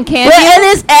question, can't you? It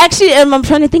is actually, I'm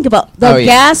trying to think about, the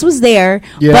gas was there,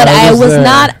 but I was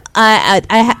not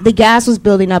the gas was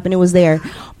building up and it was there.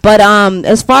 But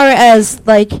as far as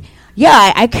like,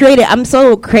 yeah, I created. I'm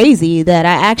so crazy that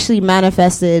I actually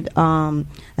manifested an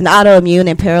autoimmune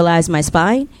and paralyzed my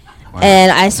spine,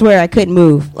 and I swear I couldn't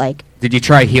move. Like, did you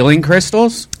try healing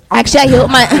crystals? Actually, I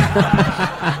healed my.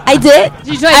 I did.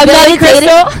 Did you try Billy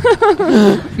Crystal?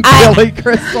 Billy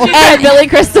Crystal. You tried Billy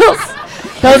Crystals?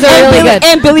 Those are really good.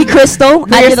 And Billy Crystal.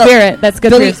 For your spirit. That's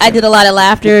good for your spirit. I did a lot of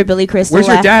laughter. Billy Crystal. Where's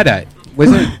your dad at?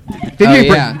 Was it?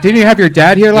 Didn't you have your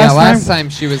dad here last time? Yeah, last time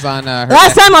she was on.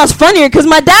 Last time I was funnier because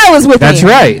my dad was with That's me.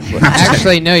 right.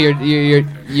 Actually, no.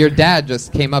 Your dad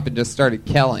just came up and just started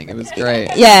killing. It was great.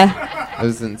 Yeah. It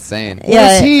was insane.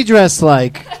 What's he dressed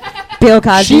like? Bill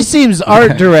Cosby. She seems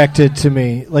art directed to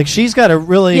me. Like she's got a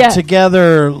really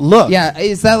together look. Yeah,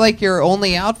 is that like your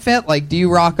only outfit? Like, do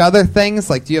you rock other things?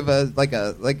 Like, do you have are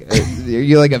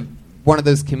you like a one of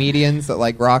those comedians that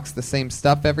like rocks the same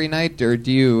stuff every night, or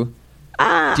do you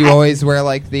always wear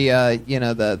like the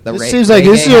the? This seems like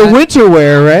this is your winter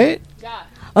wear, right?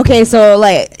 Okay, so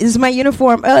like, this is my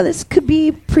uniform. This could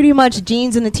be pretty much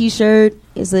jeans and a t-shirt.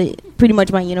 Is pretty much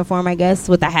my uniform, I guess,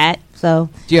 with a hat. So.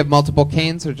 Do you have multiple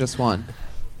canes or just one?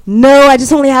 No, I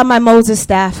just only have my Moses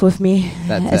staff with me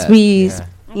That's as we,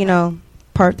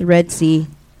 part the Red Sea.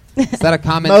 Is that a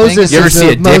common Moses thing? You ever see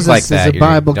a dick Moses like that? is a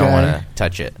Bible you don't guy. want to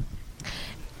touch it.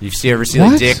 You ever see the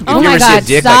What? dick? Oh you my ever God,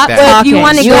 see a dick stop like that? talking. You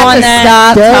want to go on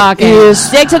that? Stop talking.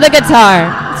 Stick to the guitar.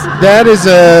 That is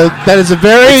a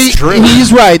very. It's true.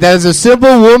 He's right. That is a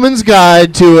simple woman's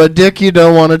guide to a dick you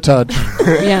don't want to touch.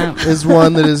 Yeah, is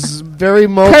one that is very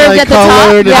Curved at the top?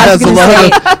 multicolored. It Yeah, I has was a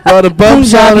lot of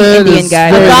bumps on Punjabi it. Indian It's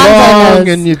guy. very Gonzalez. long,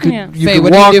 and you could Yeah. you Faye, could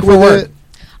what do you walk do for with work? it.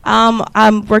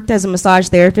 I worked as a massage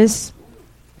therapist.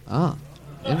 Oh,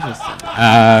 interesting.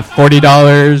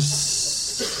 $40.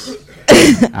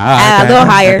 A little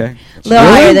higher. Okay. A little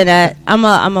higher than that. I'm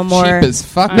a more. Cheap as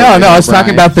fuck. No, I was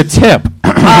talking about the tip.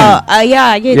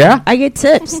 I get. Yeah? I get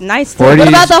tips. Nice tips. 40, What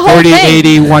about the whole 40, thing?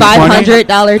 80, 120?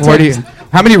 $500 tips.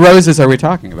 How many roses are we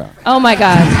talking about? Oh my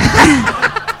God.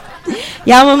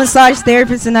 Yeah, I'm a massage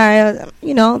therapist, and I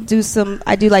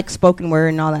do like spoken word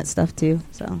and all that stuff too.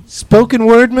 So Spoken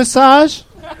word massage.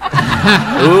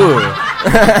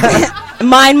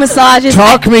 mind massages.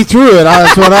 Talk me through it.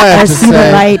 That's what I I have to see the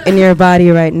say. light in your body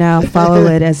right now. Follow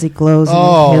it as it glows.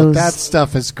 Oh, and heals. that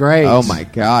stuff is great. Oh my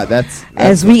God, that's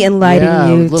As we enlighten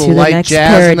you little to the light next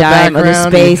jazz in the paradigm of the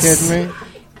background. Are you space. kidding me?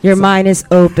 Your mind is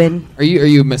open. Are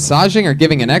you massaging or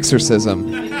giving an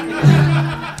exorcism?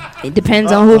 It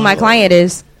depends on who my client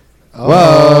is.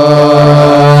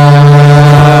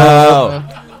 Whoa!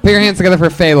 Put your hands together for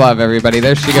Faye Love, everybody.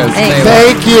 There she goes. Thanks. Faye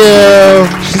Thank you.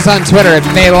 Love. She's on Twitter at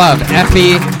Faye Love.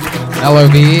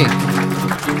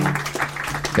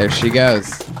 FELOVE. There she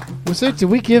goes. Did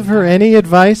we give her any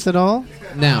advice at all?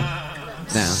 No.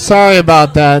 Sorry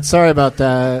about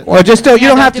that. Or just you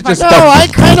don't have to just. No, I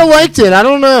kind of liked it. I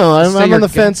don't know. I'm So on you're the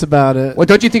fence about it. Well,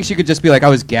 don't you think she could just be like, I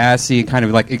was gassy, kind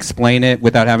of like explain it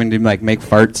without having to like make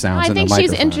fart sounds I in the think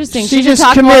microphone? she's interesting. She She should just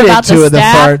talk more committed about to the the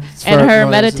staff fart and her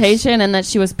noises. meditation, and that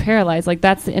she was paralyzed. Like,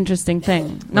 that's the interesting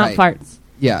thing, not Right. farts.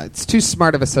 Yeah, it's too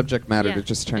smart of a subject matter Yeah. to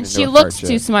just turn And into she a looks fart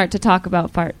too joke. smart to talk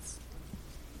about farts.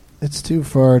 It's too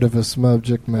far of a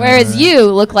subject matter. Whereas you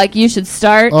look like you should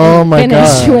start Oh and my finish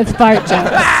God. with fart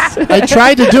jokes. I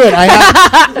tried to do it.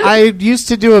 I used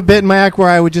to do a bit in my act where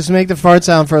I would just make the fart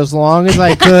sound for as long as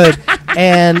I could,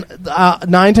 and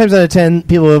 9 times out of 10,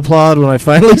 people would applaud when I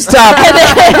finally stopped.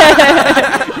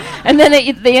 And then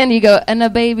at the end you go, and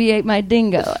a baby ate my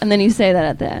dingo. And then you say that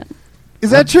at the end. Is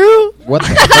that true? What the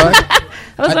fuck?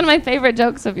 That was one of my favorite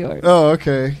jokes of yours. Oh,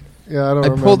 okay. Yeah, I don't I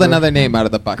remember. pulled another name out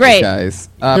of the bucket, Great. guys.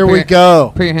 Here put we your-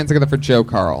 go. Put your hands together for Joe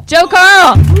Carl. Joe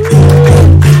Carl!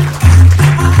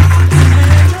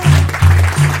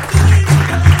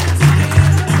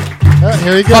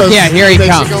 Here he goes. Fuck yeah, here he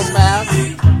Makes comes. it go fast,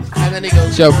 and then he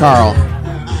goes. Joe Carl.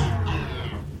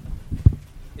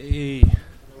 Hey.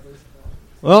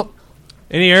 Well,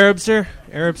 any Arabs here?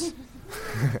 Arabs?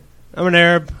 I'm an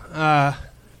Arab. I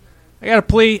got a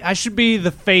plea. I should be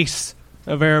the face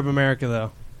of Arab America,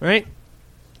 though. Right?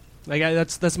 Like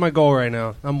that's my goal right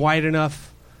now. I'm white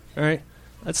enough. All right?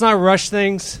 Let's not rush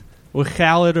things with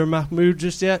Khalid or Mahmoud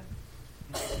just yet.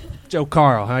 Joe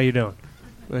Carl, how you doing?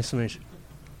 Nice to meet you.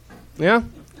 Yeah?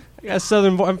 I got a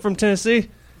southern I'm from Tennessee.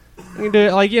 I can do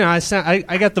it like,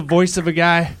 I got the voice of a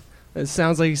guy that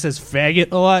sounds like he says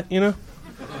faggot a lot, you know?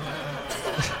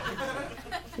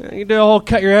 You can do a whole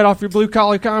cut your head off your blue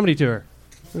collar comedy tour.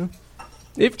 Yeah?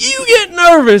 If you get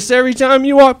nervous every time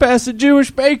you walk past a Jewish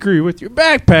bakery with your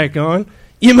backpack on,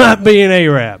 you might be an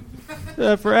Arab.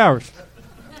 For hours.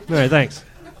 All right, thanks.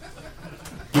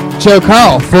 Joe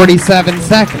Carl, 47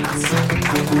 seconds.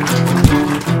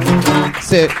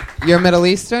 So, you're Middle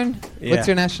Eastern? Yeah. What's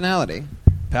your nationality?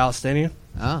 Palestinian.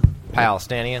 Oh.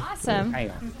 Palestinian. Awesome.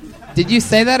 Did you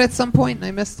say that at some point and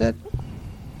I missed it?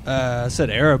 I said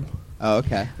Arab. Oh,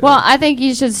 okay. Well, I think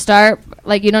you should start,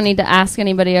 like, you don't need to ask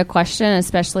anybody a question,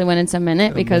 especially when it's a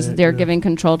minute, because they're giving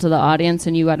control to the audience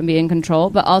and you got to be in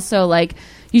control. But also, like,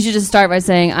 you should just start by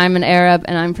saying, I'm an Arab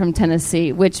and I'm from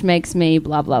Tennessee, which makes me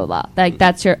blah, blah, blah. Like,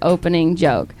 that's your opening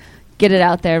joke. Get it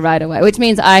out there right away, which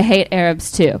means I hate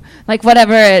Arabs too. Like,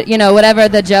 whatever, whatever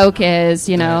the joke is,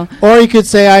 Or you could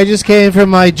say, I just came from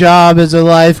my job as a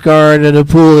lifeguard at a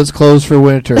pool that's closed for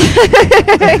winter.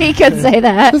 He could say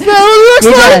that. Is that what it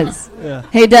looks like? Does. Yeah.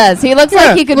 He does. He looks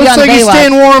like he could be on Looks like he's Baywatch.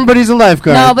 staying warm, but he's a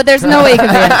lifeguard. No, but there's no way he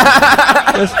could be.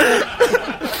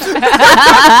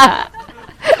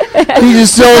 He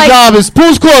just still a job. His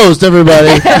pool's closed,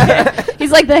 everybody.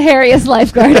 He's like the hairiest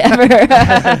lifeguard ever.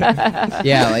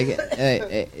 Yeah, like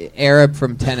Arab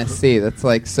from Tennessee. That's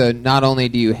like, so not only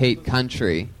do you hate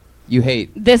country, you hate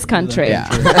this country. Yeah.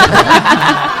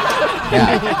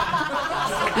 Yeah.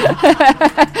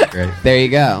 There you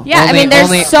go. Yeah, I mean,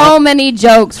 there's so many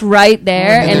jokes right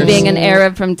there, and being an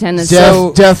Arab from Tennessee.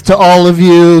 Death to all of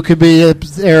you could be an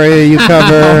area you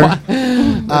cover.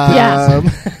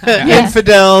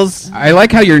 Infidels. I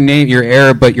like how you're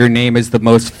Arab, but your name is the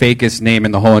most fakest name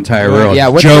in the whole entire world.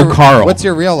 Yeah, Joe Carl. What's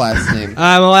your real last name?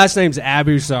 My last name's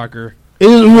Abu Soccer.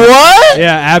 Is what?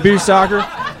 Yeah, Abu Soccer.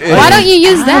 Why don't you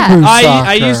use that?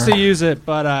 I used to use it,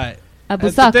 but Abu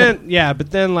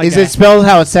but then like is it spelled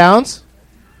how it sounds?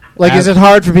 Like, is it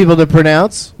hard for people to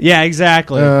pronounce? Yeah,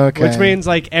 exactly. Okay. Which means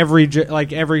like every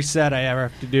set I ever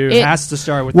have to do has to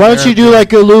start with. Why don't you do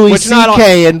like a Louis Which not all-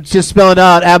 C.K. and just spell it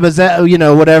out?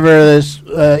 Whatever this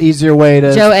easier way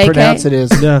to Joe A.K.? pronounce it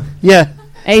is. Yeah. Yeah.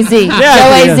 A.Z.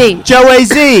 Yeah, Joe A.Z. Joe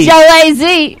A.Z. Joe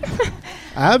A.Z.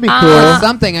 That'd be cool.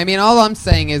 Something. I mean, all I'm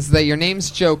saying is that your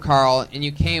name's Joe Carl, and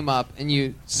you came up, and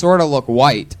you sort of look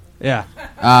white. Yeah.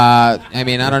 I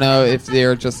mean, I don't know if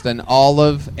you're just an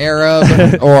olive Arab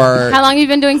or. How long have you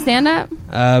been doing stand-up?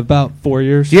 About 4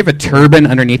 years. Do you have a turban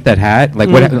underneath that hat? Like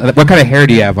what kind of hair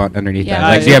do you have underneath Yeah. that?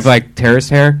 Like, do you have like terrace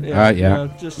hair? Yeah.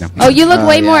 Oh, you look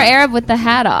way more Arab with the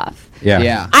hat off.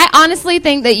 Yeah. I honestly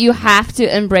think that you have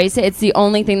to embrace it. It's the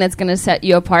only thing that's going to set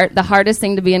you apart. The hardest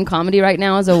thing to be in comedy right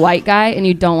now is a white guy, and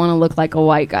you don't want to look like a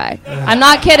white guy. I'm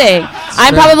not kidding.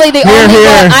 I'm probably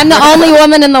I'm the only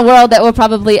woman in the world that will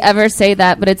probably ever say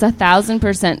that, but it's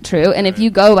 1,000% true. And if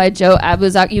you go by Joe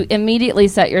Abuzak, you immediately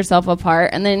set yourself apart,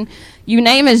 and then your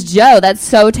name is Joe. That's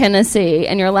so Tennessee,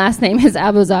 and your last name is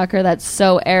Abuzakar. That's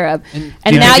so Arab.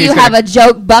 And now you have a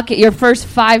joke bucket. Your first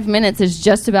 5 minutes is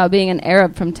just about being an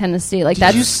Arab from Tennessee. Like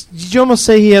Did you almost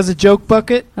say he has a joke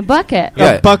bucket? A bucket.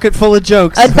 A bucket full of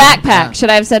jokes. A backpack. Should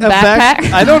I have said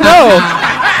backpack? I don't know.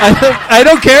 I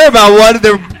don't care about what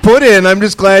they're put in. I'm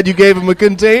just glad you gave him a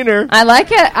container. I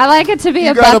like it. I like it to be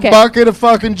You a got bucket. a bucket of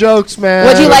fucking jokes, man.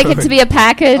 Would you like it to be a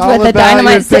package All with a about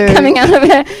dynamite your stick thing. coming out of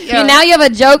it? Yeah. Now you have a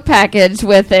joke package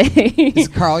with a. Is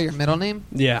Carl your middle name?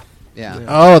 Yeah. Yeah.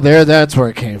 Oh, that's where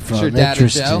it came from. Is your dad a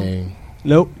Joe? Interesting.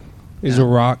 Nope. He's a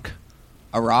rock.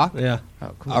 A rock? Yeah.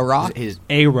 Oh, cool. A rock?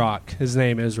 A rock. His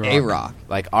name is Rock. A rock.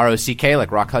 Like R-O-C-K,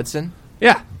 like Rock Hudson?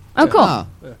 Yeah. Oh,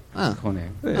 cool. Oh. Cool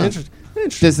name. Interesting.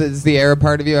 Does the Arab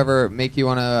part of you ever make you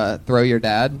want to throw your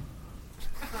dad?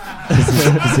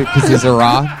 Because he's a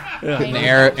rock? Yeah. And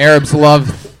Arabs love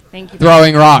Thank you.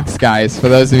 throwing rocks, guys, for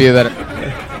those of you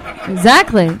that...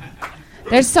 Exactly.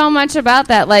 There's so much about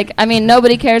that. Like, I mean,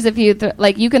 nobody cares if you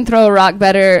you can throw a rock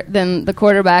better than the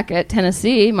quarterback at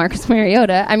Tennessee, Marcus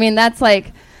Mariota. I mean, that's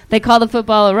like they call the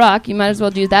football a rock. You might as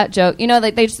well do that joke.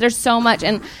 Like there's so much.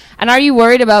 And are you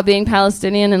worried about being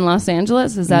Palestinian in Los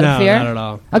Angeles? Is that a fear? No, not at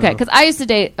all. Okay, No. because I used to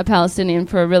date a Palestinian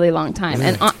for a really long time,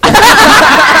 and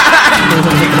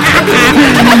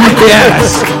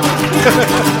Yes.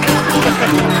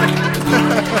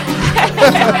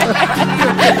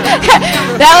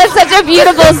 that was such a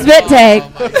beautiful spit take.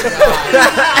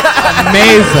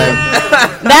 Amazing.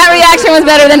 That reaction was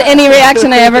better than any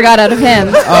reaction I ever got out of him.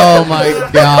 Oh, my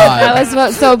God. That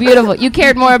was so beautiful. You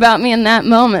cared more about me in that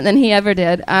moment than he ever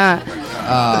did.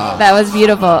 That was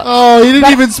beautiful. Oh, he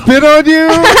didn't even spit on you?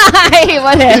 He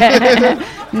wouldn't.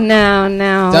 No.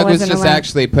 Doug was wasn't just allowed.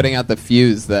 actually putting out the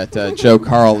fuse that Joe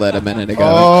Carl lit a minute ago.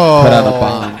 Oh. Put out a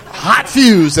bomb. Hot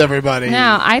fuse, everybody.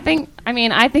 No, I think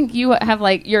you have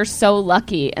you're so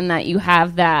lucky in that you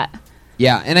have that.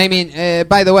 Yeah, and I mean,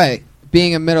 by the way,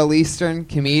 being a Middle Eastern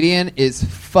comedian is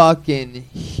fucking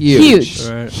huge.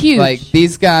 Right. Huge. Like,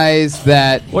 these guys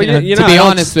that, Well, to you know, be I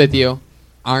don't honest with you,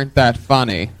 aren't that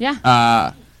funny.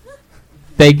 Yeah.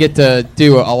 they get to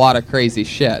do a lot of crazy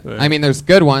shit. I mean, there's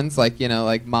good ones like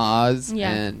like Maz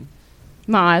and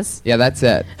Maz. Yeah, that's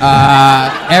it.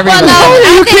 Well, Everybody. no,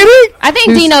 Are you kidding? I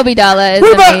think Who's- Dino Bidala is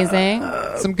What about- amazing.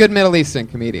 Some good Middle Eastern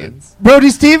comedians.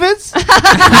 Brody Stevens?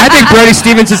 I think Brody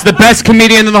Stevens is the best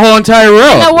comedian in the whole entire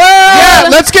world. In the world. Yeah,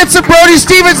 let's get some Brody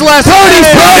Stevens last Brody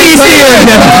Stevens!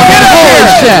 Get up here.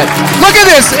 Shit. Look at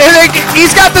this.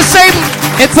 He's got the same.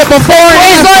 It's a before and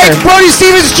He's like after. Brody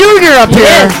Stevens Jr. up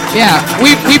here. Yeah,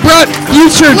 we brought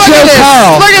future Look Joe at this.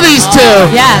 Carl. Look at these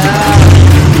two. Yeah.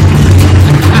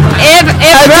 If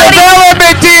A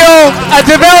development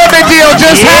deal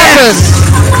just happened.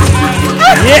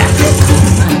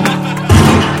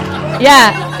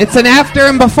 Yeah. It's an after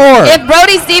and before. If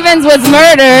Brody Stevens was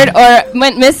murdered or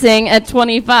went missing at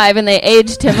 25 and they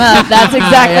aged him up, that's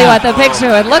exactly what the picture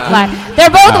would look like. They're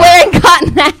both wearing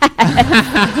cotton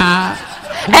hats.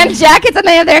 And jackets, and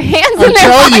they have their hands in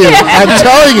their pockets. I'm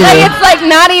telling you. Like, it's like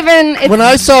not even. It's When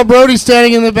I saw Brody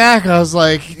standing in the back, I was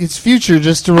like, "It's future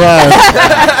just arrived."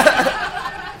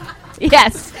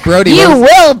 yes. Brody you was-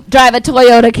 will drive a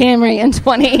Toyota Camry in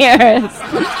 20 years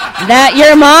that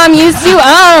your mom used to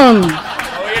own.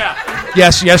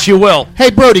 Yes, you will. Hey,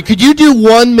 Brody, could you do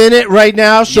 1 minute right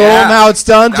now? Show them how it's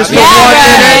done. Just for Yeah, 1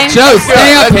 Brody. minute. Joe,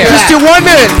 stay up here. Just do 1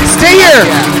 minute. Stay here.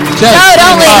 Joe, No,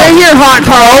 don't leave. Stay here, hot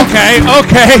Carl.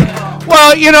 Okay.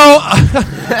 Well,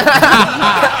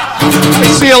 I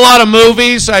see a lot of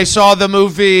movies. I saw the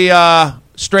movie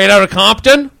Straight Outta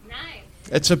Compton. Nice.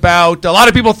 It's about, a lot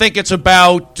of people think it's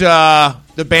about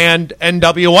the band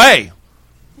NWA.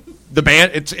 The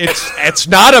band, it's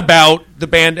not about the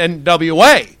band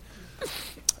NWA.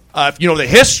 If you know the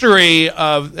history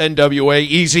of NWA,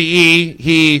 Eazy-E,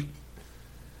 he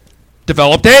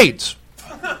developed AIDS.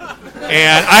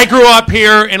 And I grew up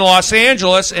here in Los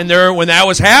Angeles, and when that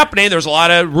was happening, there was a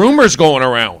lot of rumors going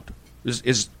around. Is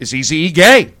Eazy-E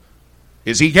gay?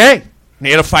 Is he gay? And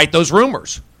he had to fight those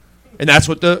rumors. And that's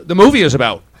what the movie is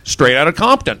about. Straight Outta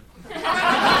Compton.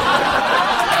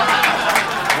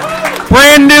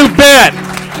 Brand new bit.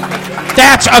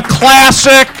 That's a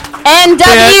classic.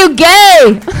 NW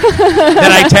gay.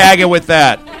 Then I tag it with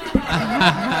that.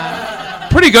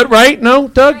 Pretty good, right? No,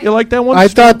 Doug? You like that one? I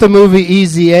thought the movie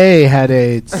Easy A had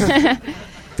AIDS.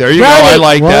 There you go. I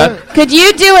like that. Could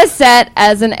you do a set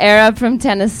as an Arab from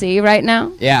Tennessee right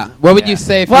now? Yeah. What would you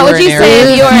say if What you were would you an say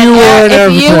Arab? if you were an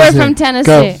Arab? If you were from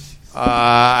Tennessee?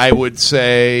 I would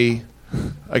say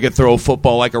I could throw a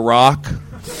football like a rock. Say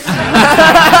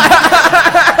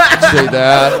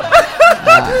that.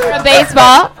 Or a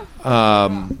baseball?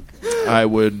 I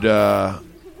would.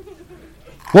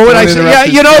 What would I say? Yeah,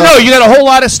 you don't know. You got a whole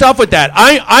lot of stuff with that.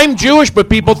 I'm Jewish, but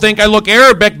people think I look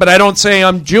Arabic, but I don't say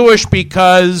I'm Jewish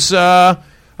because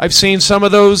I've seen some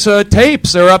of those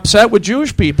tapes. They're upset with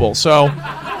Jewish people. So,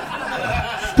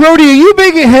 Brody, are you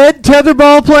being a head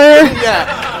tetherball player?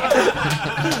 Yeah.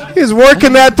 He's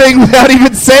working that thing without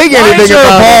even saying why anything is there a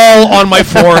about it. ball on my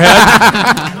forehead?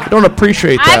 I don't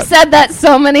appreciate that. I've said that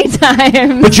so many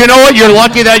times. But you know what? You're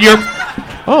lucky that you're.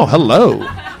 Oh, hello.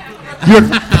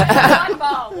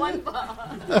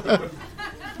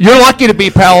 You're lucky to be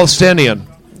Palestinian.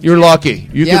 You're lucky.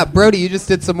 Yeah, Brody, you just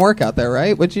did some work out there,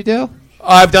 right? What'd you do?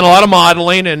 I've done a lot of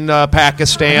modeling in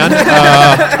Pakistan.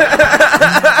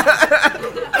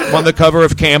 On the cover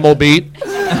of Camel Beat.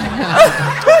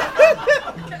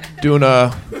 Doing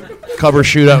a cover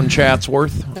shoot out in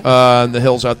Chatsworth, in the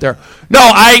hills out there.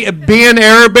 No, being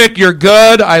Arabic, you're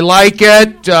good. I like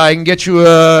it. I can get you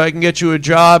a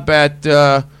job at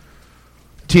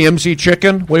TMZ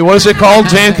Chicken. Wait, what is it called?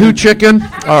 Zanku Chicken.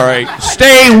 All right,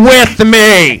 stay with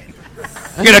me.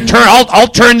 I'm gonna turn. I'll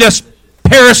turn this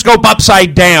periscope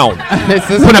upside down.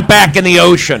 Put it back in the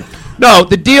ocean. No,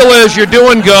 the deal is you're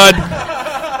doing good.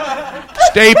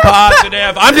 Stay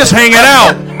positive. I'm just hanging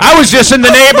out. I was just in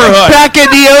the neighborhood. Back in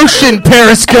the ocean,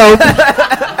 Periscope.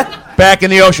 Back in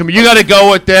the ocean. But you got to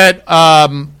go with that.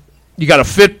 You got a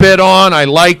Fitbit on. I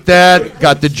like that.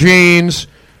 Got the jeans.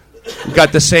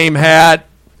 Got the same hat.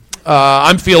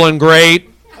 I'm feeling great.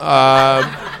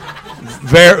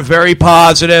 Very, very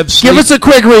positive. Give us a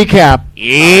quick recap.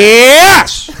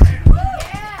 Yes.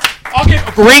 I'll give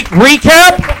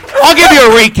recap. I'll give you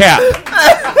a recap.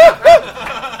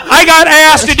 I got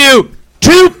asked to do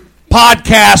 2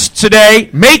 podcasts today.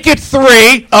 Make it 3.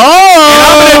 And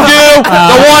I'm going to do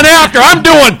the one after. I'm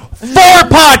doing 4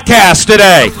 podcasts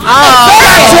today.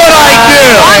 That's what I do.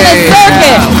 On the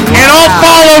circuit. And I'll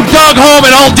follow Doug home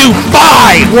and I'll do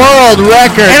 5. World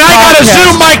record. And I got a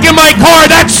Zoom mic in my car.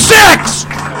 That's 6.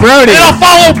 Brody. And I'll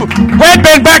follow Red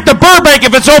Band back to Burbank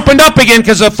if it's opened up again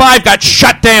because the 5 got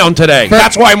shut down today.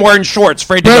 That's why I'm wearing shorts,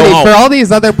 afraid to Brody, go home. for all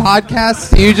these other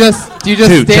podcasts, do you just Dude,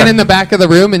 stand in the back of the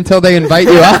room until they invite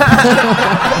you up?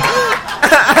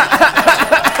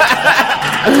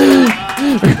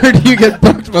 Or do you get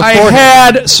booked before? I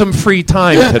had some free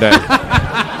time today.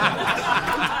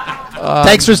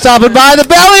 Thanks for stopping by the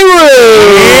Belly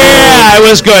Room. Yeah, it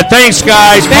was good. Thanks,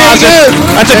 guys. Positive.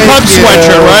 That's a Cub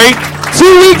sweatshirt, right? 2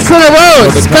 weeks in a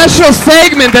row, special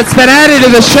segment that's been added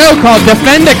to the show called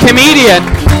Defend a Comedian.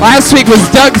 Last week was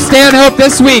Doug Stanhope.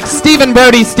 This week, Stephen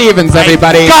Brody Stevens,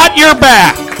 everybody. Got your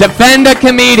back. Defend a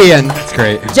Comedian. That's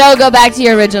great. Joe, go back to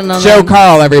your original name. Joe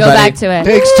Carl, everybody. Go back to it.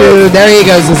 Thanks, dude. There he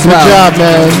goes as well. Good job,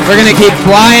 man. We're going to keep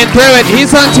flying through it.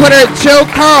 He's on Twitter at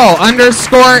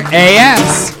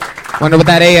JoeCarl_AS. Wonder what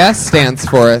that AS stands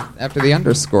for after the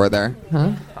underscore there.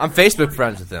 Huh? I'm Facebook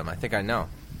friends with them. I think I know.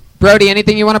 Brody,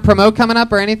 anything you want to promote coming up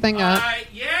or anything?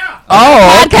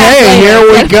 Oh, okay. Here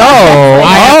we go.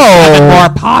 More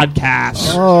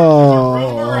podcasts.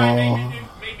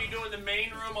 Maybe doing the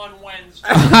main room on Wednesday.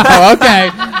 Oh,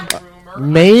 okay.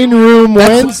 Main room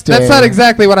Wednesday. That's not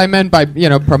exactly what I meant by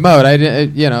promote. I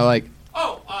didn't like.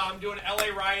 I'm doing LA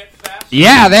Riot Fest.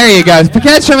 Yeah, there you go.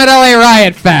 Catch him at LA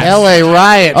Riot Fest. LA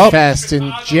Riot Fest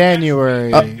in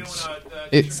January.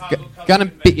 It's gonna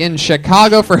be in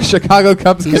Chicago for a Chicago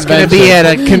Cubs He's convention. gonna be at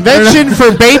a convention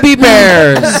for baby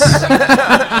bears.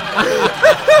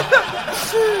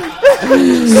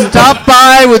 Stop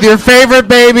by with your favorite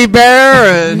baby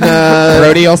bear, and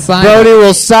Brody will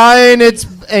sign. Its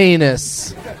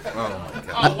anus.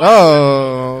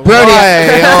 Oh, Brody!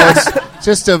 It's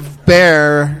just a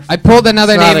bear. I pulled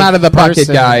another It's not name a out of the bucket,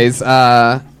 person. guys.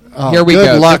 Here we good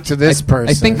go. luck to this person.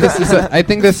 I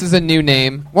think this is a new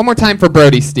name. One more time for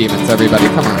Brody Stevens, everybody.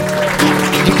 Come on.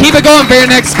 And keep it going for your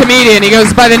next comedian. He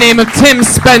goes by the name of Tim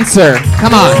Spencer.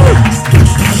 Come on.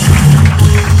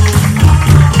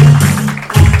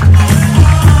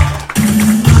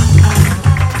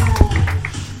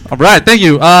 All right, thank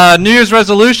you. New Year's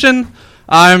resolution.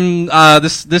 I'm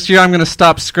this year I'm going to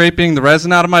stop scraping the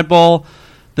resin out of my bowl,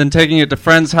 then taking it to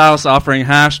friend's house, offering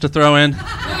hash to throw in.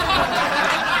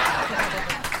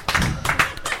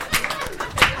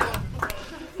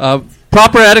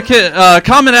 Proper etiquette,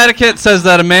 common etiquette says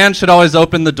that a man should always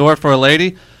open the door for a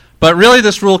lady, but really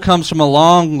this rule comes from a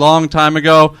long, long time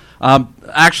ago.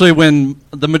 Actually, when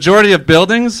the majority of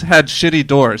buildings had shitty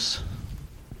doors.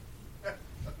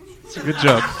 It's a good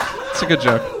joke. It's a good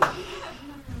joke.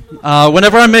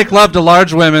 Whenever I make love to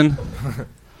large women,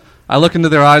 I look into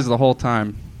their eyes the whole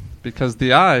time, because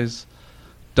the eyes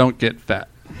don't get fat.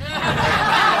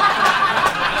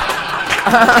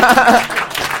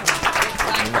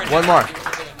 One more.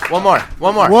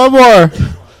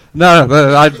 No,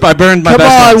 I burned my Come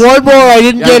best on, ones. one more. I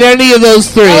didn't get any of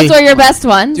those three. Those were your best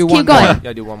ones. Do Keep one going. more.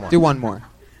 Yeah, do one more. Do one more.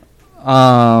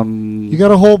 You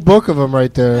got a whole book of them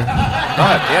right there.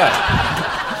 Yeah.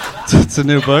 It's a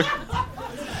new book.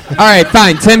 All right,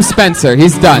 fine. Tim Spencer.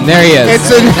 He's done. There he is.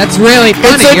 That's really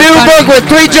funny. It's a You're new funny. book with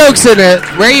 3 jokes in it.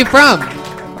 Where are you from?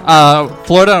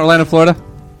 Florida, Orlando, Florida.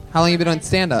 How long have you been doing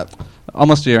stand-up?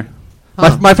 Almost a year.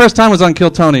 Huh. My first time was on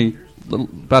Kill Tony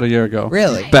about a year ago.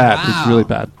 Really? Bad. Wow. It's really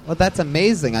bad. Well, that's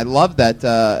amazing. I love that.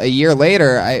 A year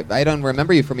later, I don't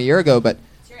remember you from a year ago, but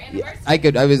I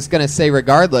was gonna say,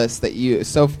 regardless, that you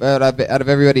out of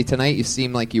everybody tonight, you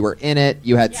seemed like you were in it.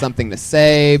 You had something to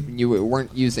say. You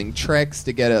weren't using tricks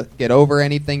to get over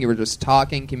anything. You were just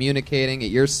talking, communicating at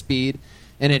your speed,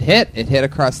 and it hit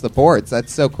across the boards.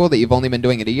 That's so cool that you've only been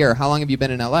doing it a year. How long have you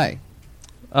been in LA?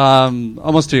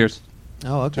 Almost 2 years.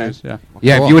 Oh, okay. 2 years, yeah.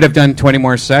 Yeah, Cool. if you would have done 20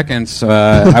 more seconds,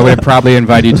 I would have probably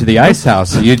invited you to the Ice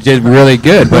House. You did really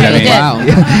good, but Yeah, I you mean, did. Wow.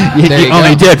 you, There you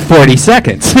only go. did 40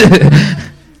 seconds.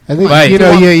 I think Right.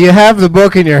 you have the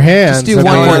book in your hands. Just do I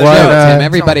one mean, more what, joke, Tim.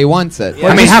 Everybody wants it.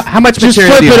 I mean, how much Just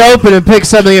material flip do you it open and pick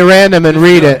something at random and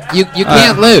read it. You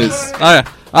can't lose. Oh,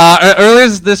 yeah. Earlier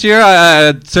this year, I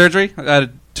had surgery. I had a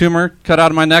tumor cut out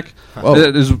of my neck. Whoa.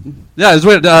 It was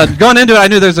weird. Going into it, I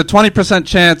knew there's a 20%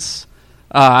 chance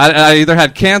I either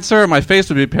had cancer or my face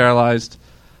would be paralyzed.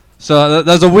 So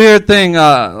there's a weird thing.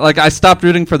 Like, I stopped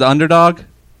rooting for the underdog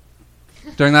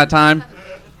during that time.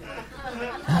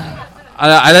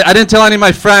 I didn't tell any of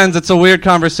my friends. It's a weird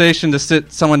conversation to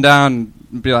sit someone down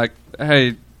and be like,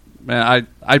 hey, man,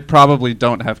 I probably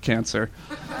don't have cancer.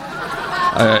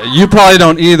 You probably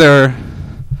don't either.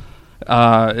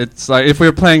 It's like if we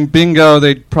were playing bingo,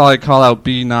 they'd probably call out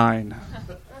B9.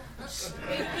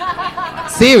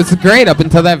 See, it was great up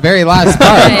until that very last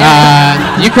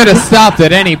part. You could have stopped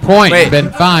at any point Wait. and been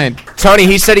fine. Tony,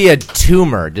 he said he had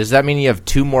tumor. Does that mean you have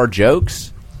 2 more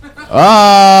jokes?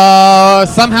 Oh,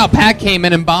 somehow Pat came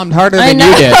in and bombed harder than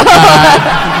you did.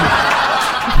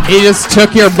 He just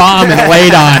took your bomb and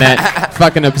laid on it.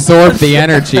 Fucking absorbed the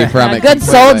energy from it. Good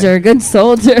soldier. Good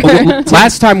soldier.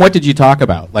 Last time, what did you talk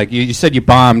about? Like you said, you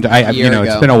bombed.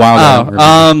 It's been a while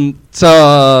now.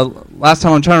 So last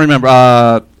time I'm trying to remember.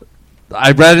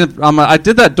 I read it. I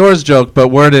did that Doors joke, but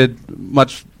worded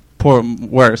much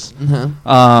worse.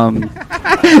 I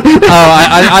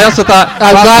also thought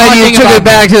I'm glad you took it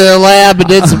back to the lab and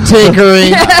did some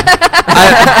tinkering.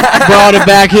 I brought it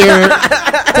back here.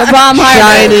 To bomb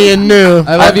shiny and new.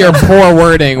 I love your poor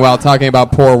wording while talking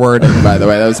about poor wording, by the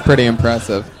way. That was pretty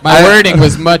impressive. My wording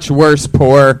was much worse,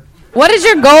 poor. What is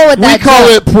your goal with that We call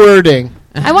joke? it wording.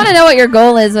 I want to know what your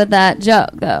goal is with that joke,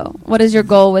 though. What is your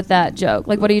goal with that joke?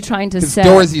 Like, what are you trying to say?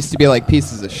 Doors used to be like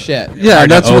pieces of shit. Yeah,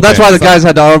 that's why the guys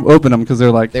had to open them, because they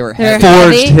were like They're forged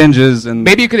heavy? hinges. And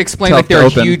Maybe you could explain like they're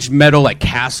huge metal like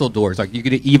castle doors. Like you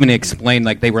could even explain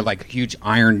like they were like huge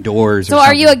iron doors. So or are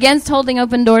something. you against holding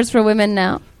open doors for women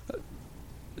now?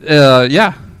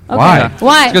 Yeah. Okay. Why?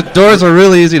 Why? Because doors are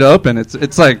really easy to open.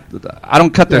 It's like I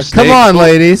don't cut their steak. Come on,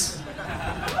 ladies.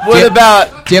 What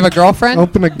about? Do you have a girlfriend?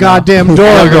 Open a goddamn door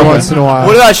every once in a while.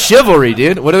 What about chivalry,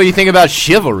 dude? What do you think about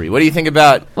chivalry? What do you think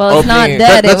about? Well, it's not opening-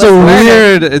 dead. That's it a was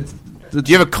murdered. weird.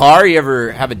 Do you have a car? You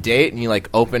ever have a date and you like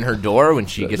open her door when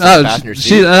she gets in the passenger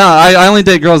seat? I only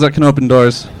date girls that can open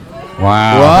doors.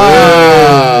 Wow.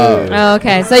 Oh,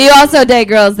 okay. So you also date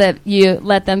girls that you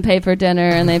let them pay for dinner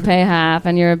and they pay half,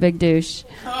 and you're a big douche.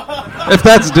 If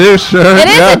that's douche, sure. It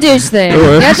is a douche thing.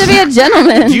 You have to be a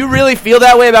gentleman. Do you really feel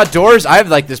that way about doors? I have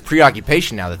like this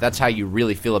preoccupation now that that's how you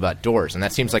really feel about doors, and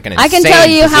that seems like an insane I can tell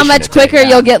you how position much to take quicker now.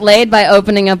 you'll get laid by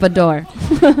opening up a door.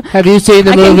 Have you seen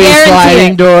the I can movie guarantee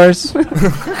Sliding it. Doors?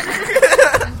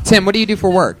 Tim, what do you do for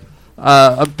work?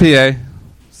 A PA.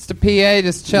 Just a PA,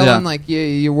 just chilling. Yeah. Like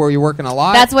you're working a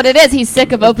lot. That's what it is. He's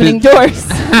sick of opening doors.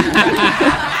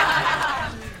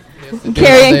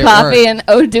 Carrying coffee and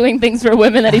doing things for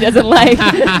women that he doesn't like.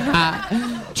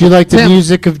 Do you like the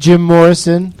music of Jim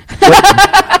Morrison?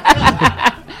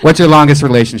 What's your longest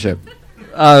relationship?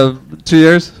 2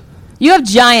 years. You have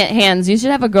giant hands. You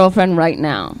should have a girlfriend right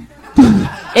now.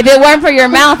 If it weren't for your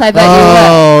mouth, I bet you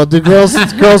Oh, the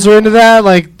girls are into that?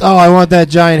 Like, oh, I want that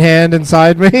giant hand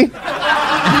inside me? would.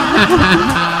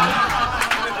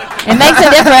 It makes a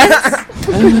difference.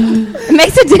 It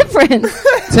makes a difference.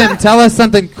 Tim, tell us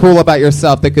something cool about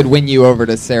yourself that could win you over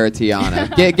to Sarah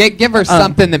Tiana. Give her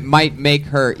something that might make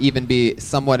her even be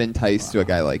somewhat enticed to a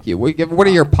guy like you. What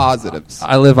are your positives?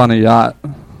 I live on a yacht.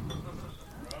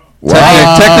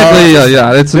 Technically,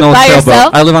 yeah, it's an old By sailboat.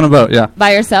 yourself? I live on a boat, yeah,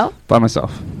 By yourself? by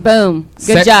myself. Boom.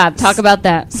 Good job. Talk about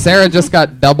that. Sarah just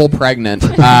got double pregnant.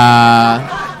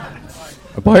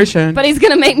 Abortion. But he's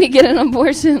going to make me get an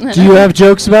abortion. Do you have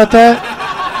jokes about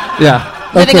that? Yeah.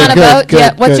 Living Okay, on a good, boat? good,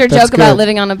 Yeah. What's good. your That's joke about good.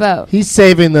 living on a boat? He's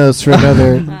saving those for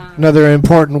another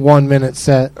important 1 minute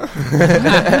set.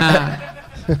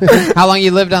 How long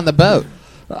you lived on the boat?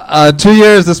 2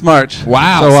 years this March.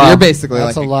 Wow, so you're basically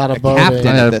That's like a lot of boating. captain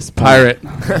I'm at a this point.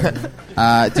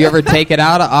 pirate. Do you ever take it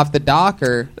out off the dock,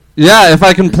 or Yeah, if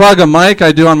I can plug a mic,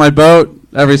 I do on my boat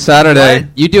every Saturday.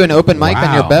 you do an open mic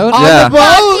on your boat? On Yeah. the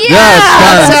boat? Yeah, it's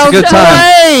fun. It's a good time.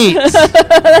 Great!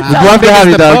 We'd love to have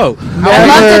you, Doug. I'd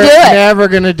love to do it. Never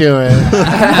gonna do it.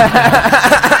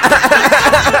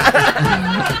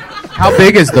 How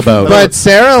big is the boat? But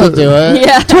Sarah will do it.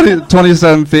 Yeah.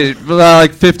 27 feet,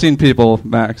 like 15 people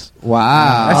max.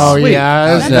 Wow. Oh yeah,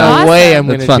 there's That's no awesome. way I'm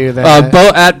It's gonna fun. do that.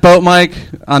 At Boat Mike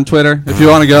on Twitter if you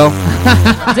want to go. Do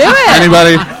it.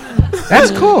 Anybody?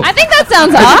 That's cool. I think that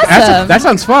sounds awesome. That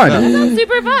sounds fun. That's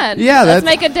super fun. Yeah, Let's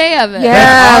that's- make a day of it.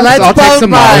 Yeah, let's I'll take boat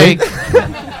some Mike.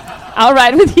 I'll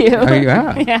ride with you.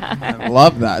 yeah. Yeah.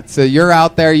 Love that. So you're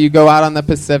out there, you go out on the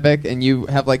Pacific, and you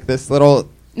have like this little.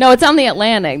 No, it's on the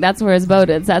Atlantic. That's where his boat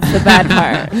is. That's the bad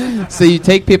part. So you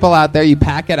take people out there, you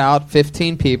pack it out,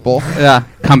 15 people. Yeah.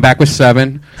 Come back with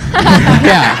 7.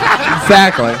 Yeah,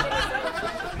 exactly.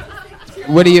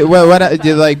 What do you? What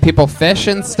do like people fish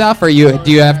and stuff, or do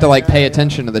you have to like pay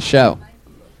attention to the show?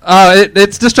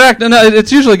 It's distracting. No,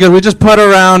 it's usually good. We just putt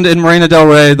around in Marina Del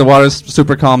Rey. The water's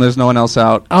super calm. There's no one else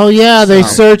out. Oh yeah, they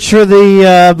search for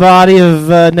the body of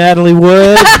Natalie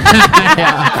Wood,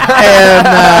 and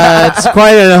it's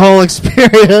quite a whole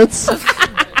experience.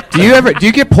 Do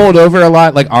you get pulled over a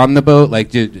lot, like on the boat?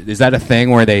 Like, is that a thing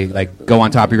where they like go on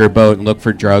top of your boat and look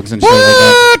for drugs and shit like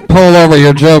that? Pull over,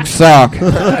 your jokes suck.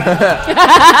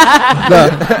 No,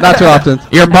 not too often.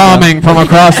 You're bombing from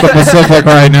across the Pacific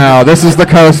right now. This is the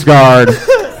Coast Guard.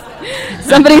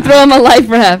 Somebody throw him a life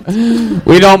raft.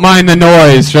 We don't mind the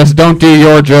noise. Just don't do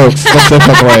your jokes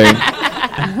specifically.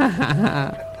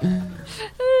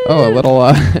 Oh, a little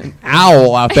an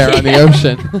owl out there on the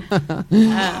ocean.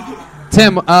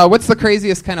 Tim, what's the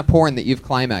craziest kind of porn that you've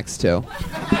climaxed to?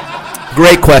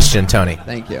 Great question, Tony.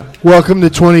 Thank you. Welcome to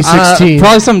 2016.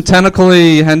 Probably some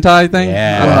tentacly hentai thing.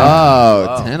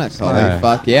 Oh, tentacle.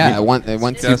 Fuck yeah.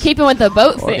 Once you Keeping with the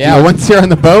boat thing. Yeah, once you're on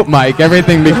the boat, Mike,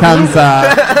 everything becomes.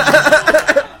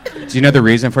 Do you know the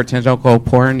reason for tentacle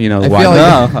porn? You know I why? feel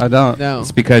like- No, I don't. No.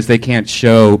 It's because they can't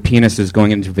show penises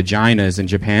going into vaginas in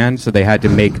Japan, so they had to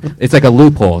make it's like a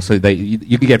loophole. So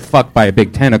you can get fucked by a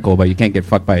big tentacle, but you can't get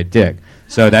fucked by a dick.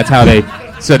 So that's how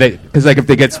because like if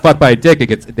they get fucked by a dick,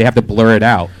 they have to blur it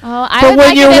out. Oh, I But would when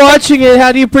like you're it if watching it,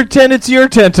 how do you pretend it's your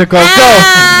tentacle?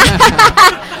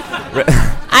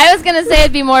 I was gonna say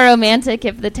it'd be more romantic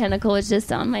if the tentacle was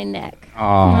just on my neck.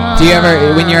 Do you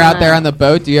ever, when you're out there on the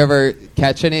boat, do you ever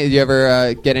catch any? Do you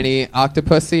ever get any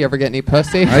octopussy? You ever get any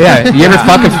pussy? Oh yeah, you ever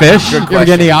fuck a fish? You ever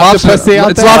get any octopussy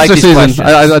out It's there? lobster season.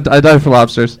 I dive for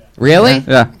lobsters. Really?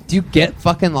 Yeah. Do you get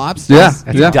fucking lobsters? Yeah.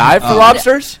 Have you dived for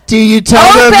lobsters? Do you tell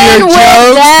Open them your with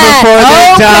jokes that. before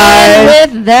they die?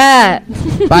 Open with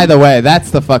that. By the way,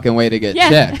 that's the fucking way to get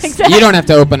Yeah, chicks. exactly. You don't have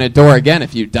to open a door again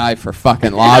if you dive for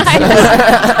fucking lobsters.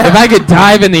 If I could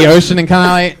dive in the ocean and kind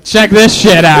of like, check this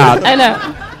shit out. I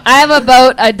know. I have a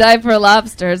boat. I dive for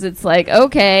lobsters. It's like,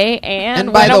 okay,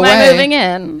 and by when the am way- I moving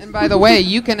in? And by the way,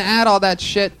 you can add all that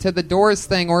shit to the doors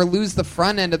thing or lose the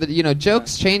front end of the,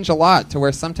 jokes change a lot to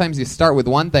where sometimes you start with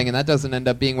one thing and that doesn't end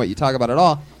up being what you talk about at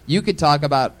all. You could talk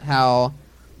about how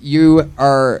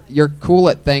you're cool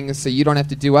at things so you don't have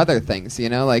to do other things,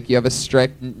 like you have a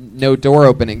strict no door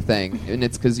opening thing and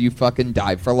it's because you fucking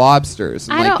dive for lobsters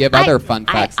and like give other fun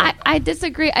facts. I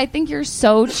disagree. I think you're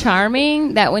so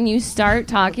charming that when you start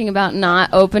talking about not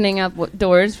opening up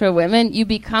doors for women, you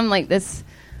become like this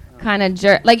kind of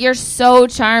jerk. Like you're so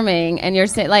charming and you're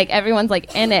saying like everyone's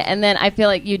like in it, and then I feel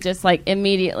like you just like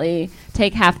immediately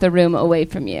take half the room away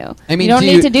from you. I mean, you don't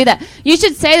need to do that. You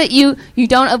should say that you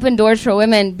don't open doors for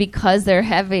women because they're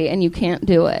heavy and you can't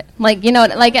do it. Like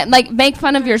like make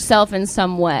fun of yourself in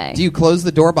some way. Do you close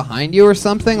the door behind you or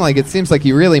something? Like it seems like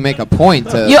you really make a point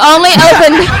to. You only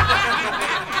open.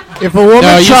 If a woman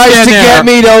tries to get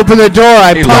me to open the door,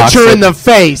 I punch her in the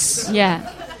face. Yeah.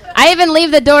 I even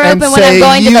leave the door And open when I'm say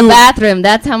going to you- the bathroom.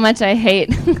 That's how much I hate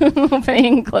opening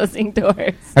and closing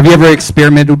doors. Have you ever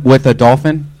experimented with a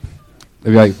dolphin?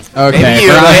 They'd be like,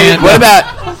 okay, what about?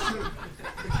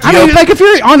 I mean, like if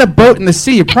you're on a boat in the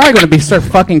sea, you're probably going to start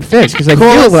fucking fish because I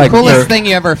feel like coolest thing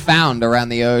you ever found around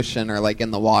the ocean or like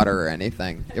in the water or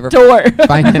anything? You ever Door.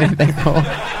 find anything cool?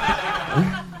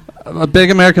 A big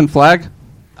American flag.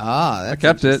 Ah, that's I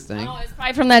kept it. interesting. Oh, it's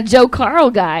probably from that Joe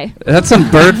Carl guy. It had some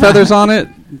bird feathers on it.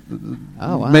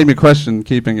 Oh, wow. Made me question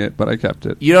keeping it, but I kept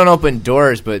it. You don't open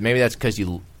doors, but maybe that's because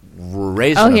you were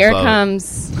raised Oh, on a here it boat.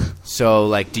 comes. So,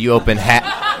 like, do you open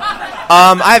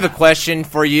I have a question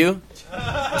for you.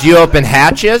 Do you open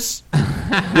hatches?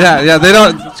 Yeah, they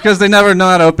don't. It's because they never know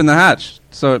how to open the hatch,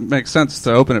 so it makes sense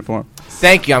to open it for them.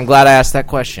 Thank you. I'm glad I asked that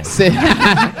question.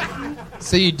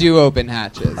 So you do open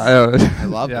hatches. I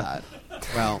love that.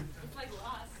 Well,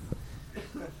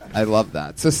 I love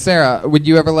that. So Sarah, would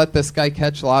you ever let this guy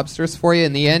catch lobsters for you?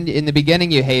 In the beginning,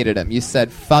 you hated him. You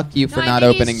said, "Fuck you for No, not I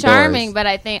think opening he's charming, doors." but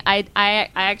I think I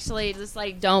actually just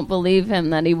like don't believe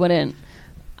him that he wouldn't.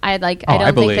 I don't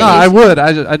I think that I he's- would.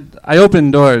 I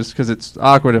open doors because it's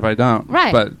awkward if I don't.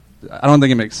 Right. But I don't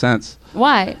think it makes sense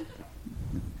Why?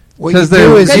 because they're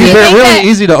really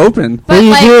easy to open. What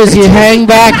you do is you hang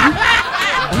back.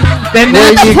 Then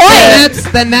That's that's the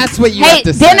point. Then that's what you Hey, have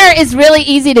to dinner say. is really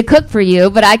easy to cook for you,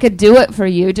 but I could do it for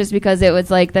you just because it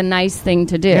was like the nice thing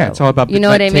to do. Yeah, it's all about you know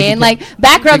like what I taking mean. care- Like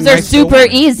back rubs being are nice to super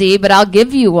women. easy, but I'll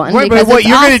give you one. Wait, because but what it's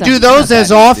you're awesome. going to do those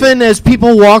as often as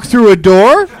people walk through a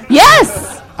door?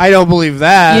 Yes. I don't believe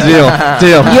that. Deal.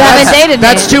 You haven't dated me.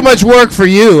 That's too much work for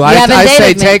you. I haven't say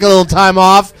dated me. take a little time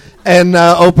off and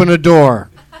open a door.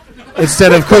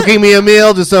 Instead of cooking me a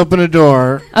meal, just open a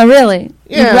door. Oh, really?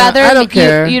 Yeah, I don't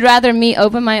care. You'd rather me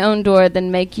open my own door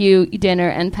than make you dinner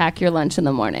and pack your lunch in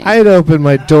the morning. I'd open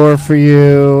my door for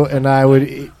you, and I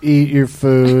would eat your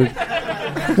food.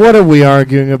 What are we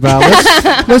arguing about?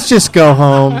 Let's just go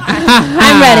home.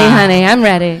 I'm ready, honey. I'm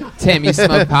ready. Tim, you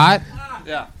smoke pot?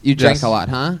 Yeah. You drink Yes. a lot,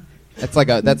 huh? That's like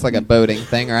a boating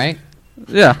thing, right?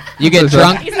 Yeah. You get That's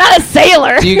drunk. He's not a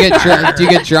sailor. Do you get drunk? Do you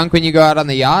get drunk when you go out on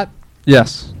the yacht?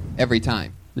 Yes. Every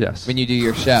time Yes. when you do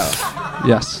your show.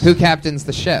 Yes. Who captains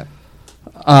the ship?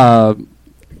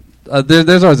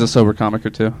 There's always a sober comic or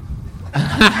two. You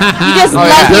just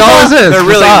let There always people. is. They're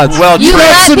really Besides. well You trained.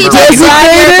 let people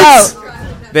drive your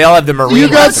boat. They all have the marine. You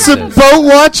got some boat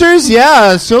watchers?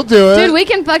 Yeah, she'll do it. Dude, we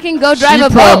can fucking go drive she a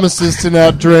boat. promises to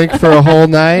not drink for a whole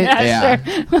night. Yeah,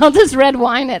 sure. I'll just red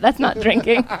wine it. That's not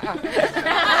drinking. All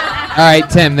right,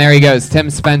 Tim. There he goes. Tim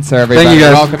Spencer, everybody. Thank you,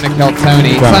 guys. Welcome to Kill Tony.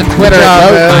 He's on Twitter at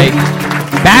Boat Mike.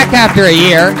 Back after a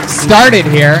year. Started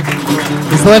here.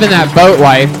 He's living that boat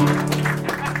life.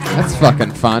 That's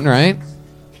fucking fun, right?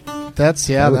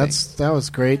 That was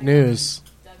great news.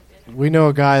 We know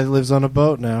a guy that lives on a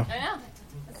boat now. I know.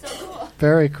 That's so cool.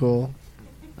 Very cool.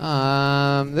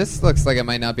 This looks like it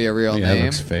might not be a real Yeah, it name.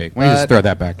 looks fake. Why don't you just throw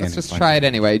that back in? Let's just It's try fine. it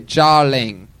anyway.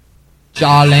 Jialing.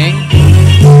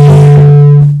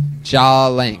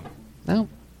 No,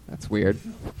 that's weird.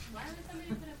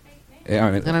 Yeah,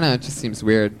 I don't know. It just seems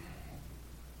weird.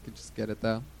 Could just get it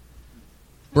though.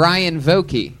 Brian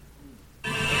Vokey.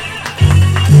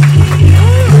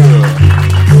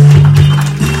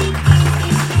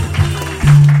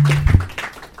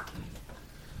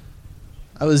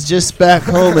 I was just back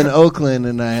home in Oakland,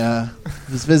 and I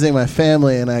was visiting my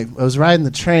family, and I was riding the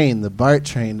train, the BART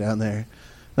train down there.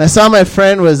 And I saw my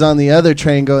friend was on the other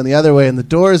train going the other way, and the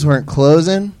doors weren't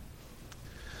closing.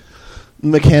 The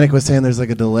mechanic was saying there's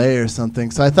like a delay or something.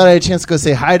 So I thought I had a chance to go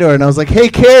say hi to her, and I was like, "Hey,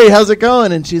 Carrie, how's it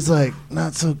going?" And she's like,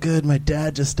 "Not so good. My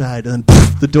dad just died." And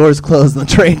then the doors closed, and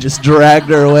the train just dragged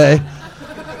her away.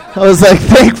 I was like,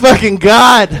 "Thank fucking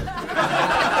God."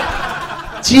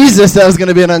 Jesus, that was going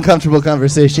to be an uncomfortable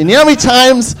conversation. You know how many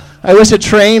times I wish a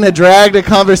train had dragged a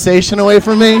conversation away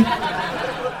from me?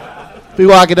 Be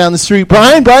walking down the street,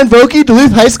 Brian Vokey,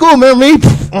 Duluth High School, remember me?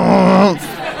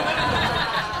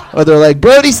 Or they're like,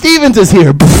 Brody Stevens is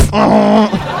here.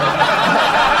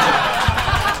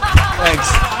 Thanks.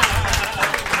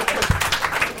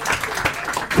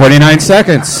 49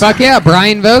 seconds. Fuck yeah,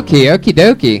 Brian Vokey. Okie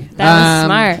dokie. That was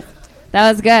smart. That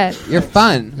was good. You're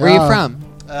fun. Where are you from?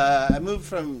 I moved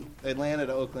from Atlanta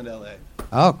to Oakland, L.A.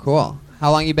 Oh, cool.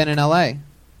 How long you been in L.A.?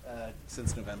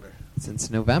 Since November. Since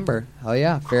November. Hell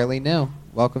yeah, fairly new.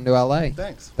 Welcome to L.A.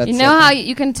 Thanks. You know how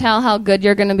you can tell how good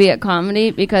you're going to be at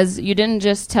comedy? Because you didn't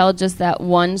just tell just that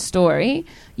one story.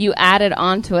 You added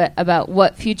onto it about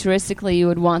what futuristically you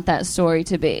would want that story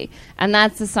to be. And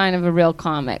that's the sign of a real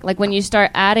comic. Like when you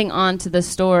start adding on to the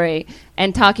story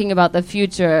and talking about the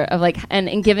future of like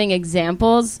and giving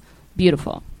examples,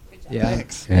 beautiful. Yeah.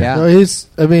 Thanks. Yeah.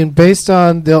 No, based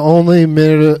on the only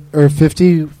minute or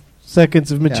 50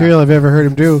 seconds of material I've ever heard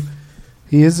him do,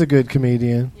 he is a good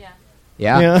comedian.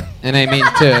 Yeah. And I mean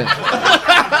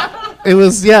it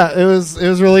was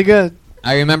really good.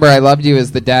 I remember I loved you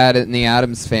as the dad in the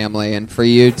Addams Family, and for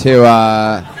you to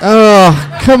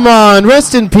oh, come on.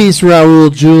 Rest in peace,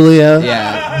 Raul Julia.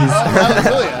 Yeah.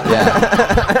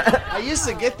 I used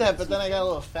to get that, but then I got a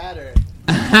little fatter.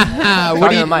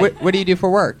 What do you do for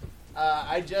work?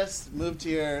 I just moved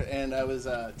here, and I was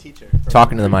a teacher.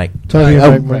 Talking to the mic.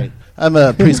 Right. I'm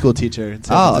a preschool teacher in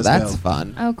San Oh, Francisco. that's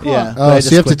fun. Oh, cool. Yeah. Oh, so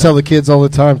you have to tell the kids all the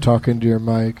time talking to your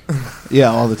mic.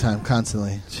 Yeah, all the time,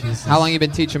 constantly. Jesus. How long you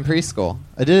been teaching preschool?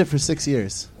 I did it for 6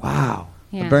 years. Wow.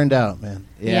 Yeah. I burned out, man.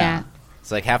 Yeah.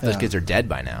 It's like half those kids are dead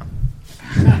by now.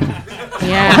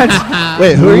 Yeah.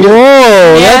 Wait, who are you?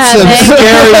 Whoa,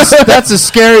 that's a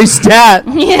scary stat.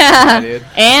 Yeah.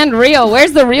 And real.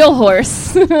 Where's the real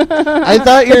horse? I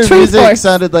thought your true music horse.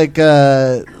 sounded like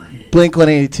Blink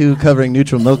 182 covering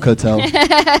Neutral Milk Hotel.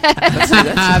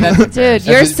 Dude,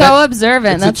 you're so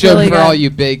observant. It's That's a joke really for good. all you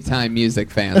big-time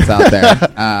music fans out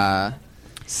there.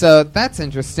 So that's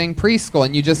interesting. Preschool,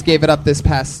 and you just gave it up this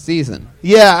past season.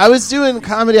 Yeah, I was doing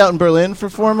comedy out in Berlin for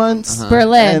 4 months.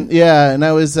 Berlin. And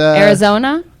I was...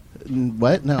 Arizona?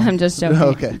 What? No. I'm just joking.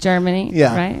 Okay. Germany.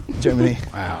 Yeah. Right? Germany.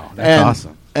 Wow, that's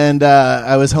awesome. And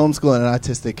I was homeschooling an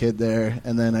autistic kid there,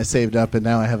 and then I saved up, and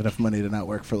now I have enough money to not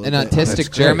work for a little An bit. autistic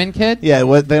German kid? Yeah,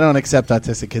 they don't accept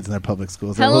autistic kids in their public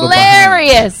schools. They're a little behind.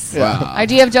 Hilarious. Wow.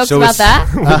 Do you have jokes So about it's- that?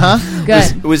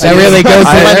 Good.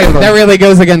 That really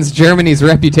goes against Germany's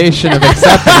reputation of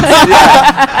acceptance.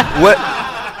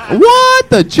 What?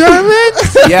 The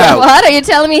Germans? Yeah. What? Are you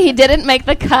telling me he didn't make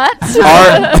the cut?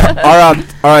 Are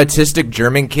autistic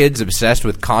German kids obsessed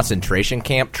with concentration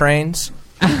camp trains?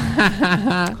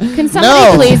 Can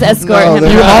somebody please escort him?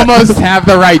 You out? almost have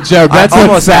the right joke. That's what's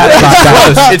almost sad have it.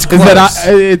 about that.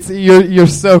 It's Is that close. you're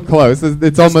so close.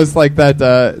 It's almost like that.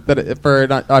 That for an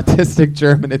autistic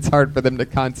German, it's hard for them to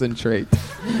concentrate.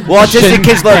 Well, autistic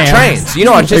kids love Pants. trains. You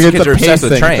know, Like autistic it's kids a are obsessed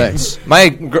with pacing trains.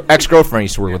 My ex-girlfriend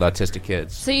used to work with autistic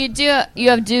kids. So you do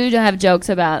have jokes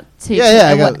about teaching? Yeah,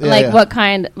 I got- Like yeah. what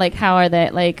kind? Like how are they?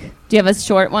 Like do you have a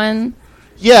short one?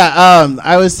 Yeah,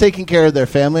 I was taking care of their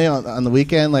family on the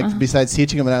weekend, like besides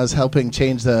teaching them, and I was helping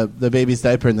change the baby's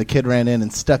diaper, and the kid ran in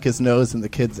and stuck his nose in the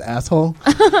kid's asshole,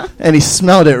 and he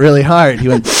smelled it really hard. He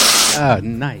went, oh,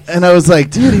 nice. And I was like,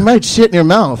 dude, he might shit in your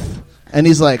mouth. And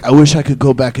he's like, I wish I could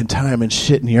go back in time and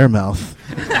shit in your mouth.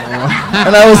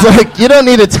 And I was like, you don't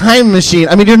need a time machine.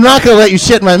 I mean, you're not going to let you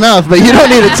shit in my mouth, but you don't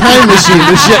need a time machine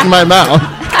to shit in my mouth.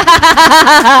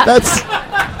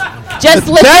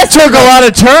 That took a lot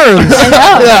of turns. I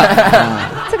know.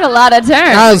 Yeah. Took a lot of turns.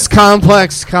 That was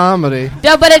complex comedy.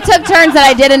 No, but it took turns that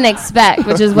I didn't expect,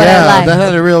 which is what I like. that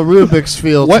had a real Rubik's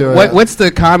feel to it. What's the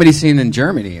comedy scene in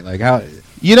Germany? Like how?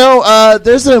 You know,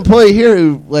 there's an employee here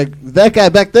who, like, that guy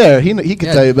back there, he can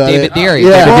tell you about David it. Deary.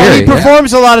 Yeah. Well, he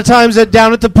performs a lot of times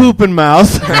down at the Poopin'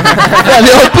 Mouth. Yeah,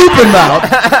 the old Poopin' Mouth.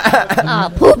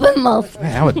 Poopin' Mouth.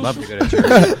 Man, I would love to go to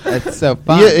Germany. That's so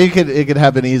fun. Yeah, it could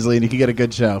happen easily, and you could get a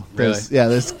good show. Really?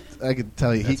 There's I could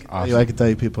tell you. Awesome. I could tell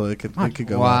you people. It could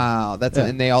go. Wow, well.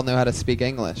 and they all know how to speak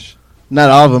English. Not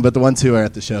all of them, but the ones who are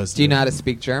at the shows. Do you know how to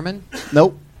speak German?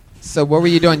 Nope. So what were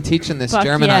you doing teaching this Fuck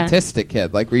German yeah. autistic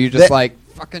kid? Like, were you just like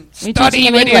fucking study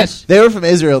English? They were from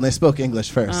Israel and they spoke English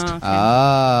first. Oh, okay.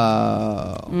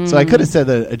 Oh. So I could have said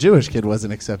that a Jewish kid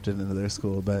wasn't accepted into their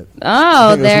school, but Oh, I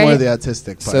think it there was more you- the autistic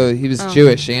part. So he was Oh.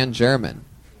 Jewish and German.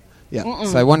 Yeah.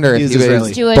 So I wonder if He's he was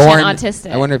Israeli. Jewish born. and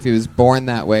autistic. I wonder if he was born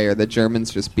that way, or the Germans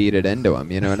just beat it into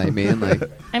him. You know what I mean? Like,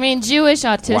 I mean, Jewish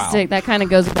autistic, that kind of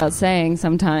goes without saying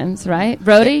sometimes, right?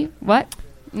 Brody, what?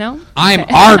 No? I'm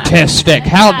Okay. artistic.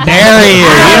 How dare you?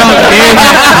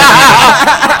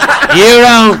 You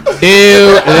don't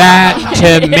do that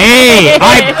to me.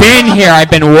 I've been here.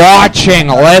 I've been watching,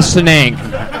 listening.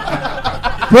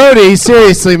 Brody,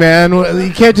 seriously, man,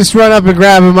 you can't just run up and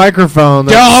grab a microphone.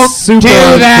 Don't That's super do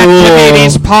that to cool. me.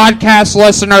 These podcast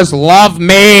listeners love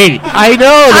me. I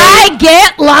know. I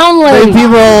get lonely.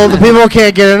 The people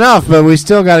can't get enough, but we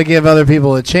still got to give other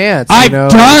people a chance. you I've know?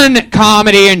 done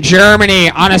comedy in Germany.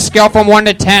 On a scale from 1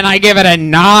 to 10, I give it a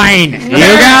 9. You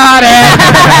got it.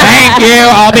 Thank you.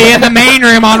 I'll be in the main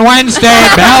room on Wednesday,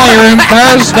 belly room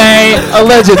Thursday.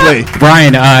 Allegedly.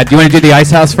 Brian, do you want to do the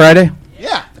Ice House Friday?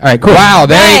 Yeah. All right, cool. wow,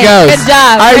 there he goes. Good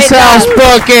job. Ice Great House job.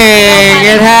 booking.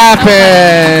 It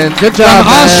happened. Good From job,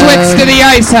 Auschwitz man. to the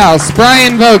Ice House,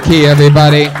 Brian Vokey,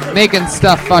 everybody, making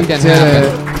stuff fucking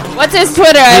happen. What's his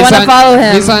Twitter? I want to follow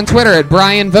him. He's on Twitter at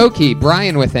Brian Vokey.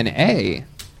 Brian with an A.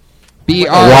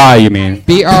 Why, you mean?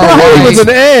 B-R-Y. Brian with an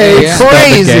A. Yeah. Spelled the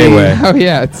Crazy. gay way. Oh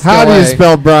yeah. It's How do still you A.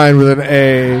 spell Brian with an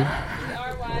A?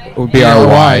 It would be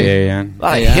R-Y-A-N. A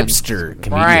lot of Yeah. hipster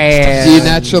comedians. Do you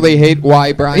naturally hate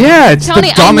Y, Brian? Yeah, it's Tony,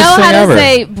 the dumbest I know thing how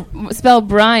ever. to spell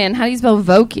Brian. How do you spell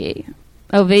Vokey?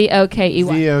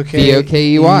 O-V-O-K-E-Y.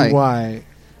 V-O-K-E-Y.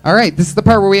 All right, this is the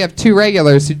part where we have two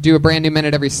regulars who do a brand new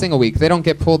minute every single week. They don't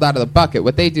get pulled out of the bucket.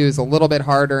 What they do is a little bit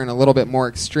harder and a little bit more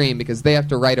extreme because they have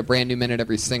to write a brand new minute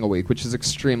every single week, which is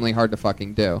extremely hard to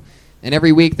fucking do. And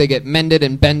every week they get mended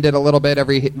and bended a little bit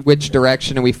every which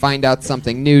direction, and we find out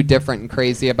something new, different, and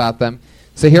crazy about them.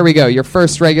 So here we go. Your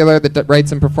first regular that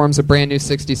writes and performs a brand new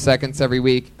 60 seconds every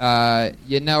week.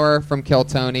 You know her from Kill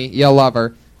Tony. You love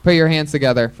her. Put your hands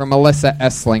together for Melissa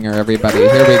Esslinger, everybody.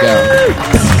 Here we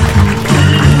go.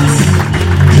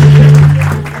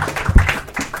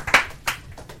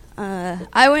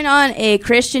 I went on a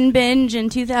Christian binge in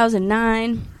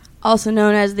 2009, also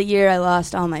known as the year I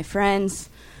lost all my friends.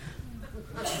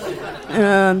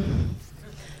 Yeah,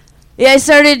 I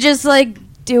started just like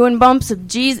doing bumps of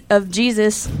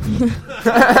Jesus,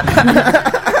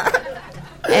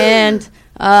 and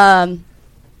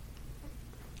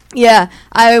yeah,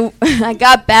 I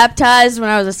got baptized when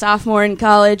I was a sophomore in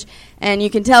college, and you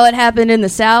can tell it happened in the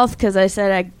South because I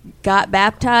said I got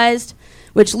baptized,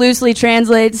 which loosely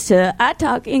translates to I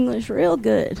talk English real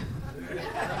good.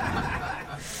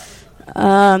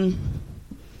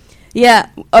 Yeah,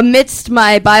 amidst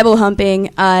my Bible humping,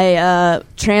 I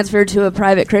transferred to a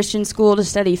private Christian school to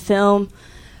study film,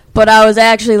 but I was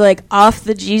actually like off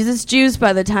the Jesus juice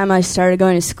by the time I started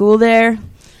going to school there.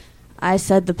 I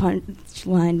said the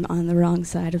punchline on the wrong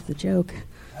side of the joke.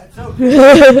 That's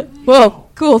okay. Whoa,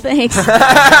 cool, thanks. That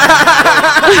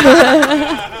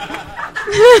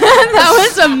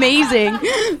was amazing.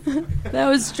 That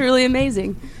was truly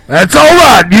amazing. That's all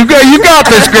right. You got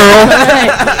this,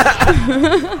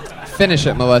 girl. Finish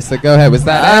it, Melissa. Go ahead. Was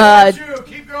that it?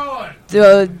 Keep going.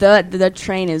 The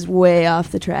train is way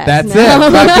off the track. That's now.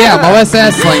 it. Fuck yeah, Melissa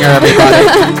Esslinger, everybody.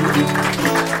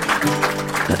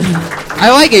 I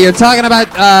like it. You're talking about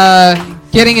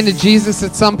getting into Jesus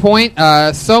at some point,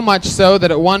 so much so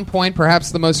that at one point, perhaps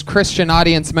the most Christian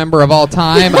audience member of all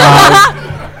time,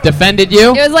 defended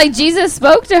you. It was like Jesus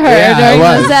spoke to her Yeah, during it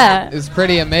was. the set. It was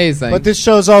pretty amazing. But this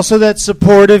shows also that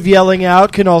supportive yelling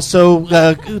out can also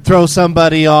throw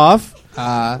somebody off.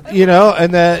 You know,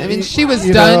 and that I mean, she was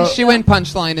you done. know, She went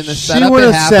punchline in the she setup. would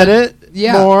It have said happened. it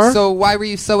Yeah. more. So why were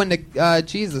you so into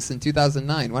Jesus in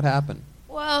 2009? What happened?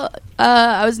 Well,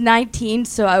 I was 19,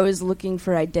 so I was looking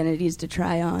for identities to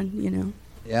try on, you know.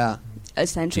 Yeah.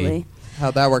 Essentially.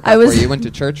 How'd that work I out was- for you? You went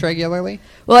to church regularly?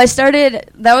 Well, that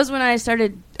was when I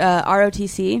started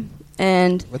ROTC.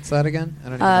 And What's that again? I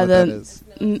don't even know what that is.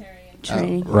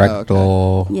 Training.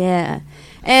 Rectal. Yeah.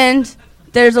 And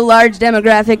there's a large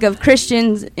demographic of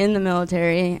Christians in the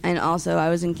military, and also I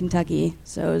was in Kentucky,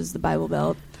 so it was the Bible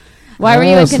Belt. Why were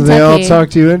you in so Kentucky? they all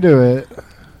talked you into it.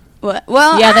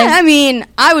 Well, Yeah, I mean,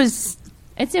 I was...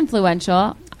 It's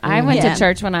influential. I went Yeah. to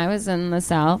church when I was in the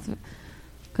South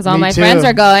because all Me my too. friends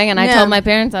are going, and I Yeah. told my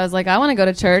parents, I was like, I want to go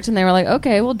to church, and they were like,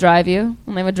 okay, we'll drive you.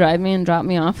 And they would drive me and drop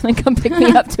me off and then come pick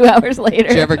me up 2 hours later.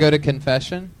 Did you ever go to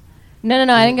confession? No,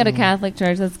 I didn't go to Catholic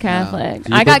church. That's Catholic.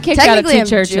 Do you I got kicked out of Technically, 2 I'm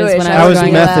churches Jewish. when I I was was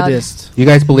growing up. Methodist. You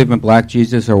guys believe in black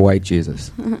Jesus or white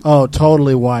Jesus? Oh,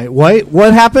 totally white. White?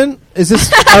 What happened? Is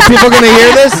this? Are people going to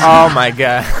hear this? Oh my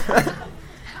god.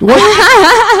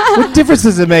 What difference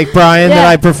does it make, Brian, that Yeah.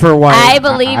 I prefer white? I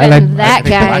believe I in like- that I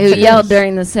guy like who black yelled Jesus.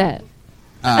 during the set.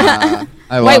 I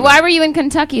love Wait, it. why were you in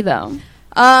Kentucky though?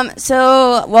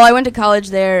 Well, I went to college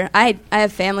there. I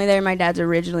have family there. My dad's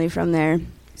originally from there.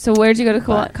 So where'd you go to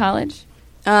But- college?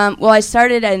 Well, I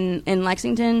started in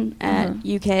Lexington at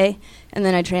Uh-huh. UK, and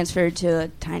then I transferred to a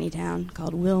tiny town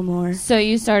called Wilmore. So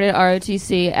you started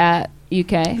ROTC at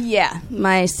UK. Yeah,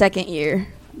 my second year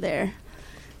there.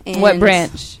 What And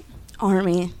branch?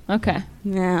 Army. Okay.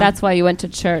 Yeah. That's why you went to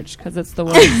church, because it's the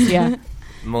worst. Yeah.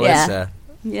 Melissa.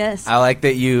 Yes. I like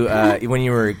that you, when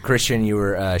you were a Christian, you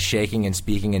were shaking and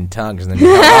speaking in tongues, and then you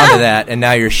held on to that, and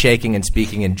now you're shaking and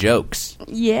speaking in jokes.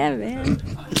 Yeah, man.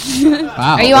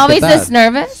 Wow, Are you look at always that. this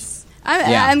nervous?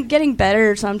 Yeah. I'm getting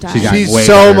better sometimes. She got She's way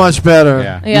so better. much better.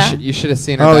 Yeah. Yeah. You should have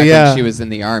seen her Oh, back yeah. when she was in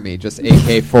the Army, just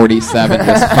AK-47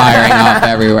 just firing off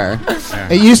everywhere.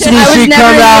 It used to be I was she'd never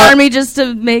come in the out. Army just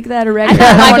to make that a I record. thought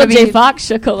I don't Michael wanna J. be- Fox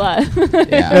shook a lot.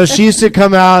 Yeah. No, she used to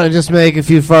come out and just make a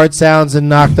few fart sounds and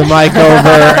knock the mic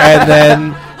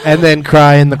over and then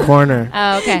cry in the corner.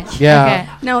 Oh, okay. Yeah. Okay.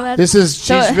 No, that's This is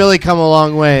So- she's really come a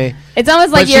long way. It's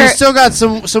almost like But you're. she's still got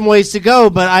some ways to go,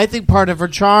 but I think part of her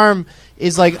charm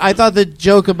is like I thought the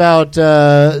joke about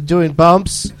doing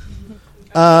bumps,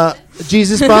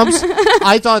 Jesus bumps.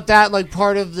 I thought that like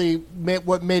part of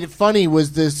what made it funny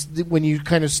was this when you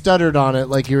kind of stuttered on it,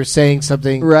 like you were saying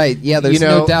something. Right. Yeah, there's You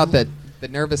know- no doubt that the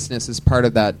nervousness is part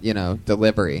of that,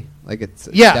 delivery. Like it's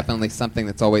Yeah. definitely something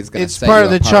that's always going to It's set part you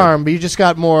of the apart. charm, but you just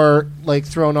got more like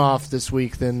thrown off this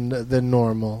week than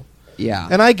normal. Yeah.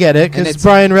 And I get it And because it's-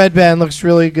 Brian Redband looks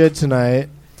really good tonight.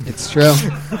 It's true.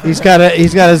 He's got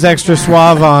his extra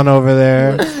suave on over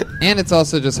there. And it's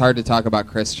also just hard to talk about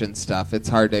Christian stuff. It's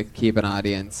hard to keep an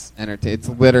audience entertained. It's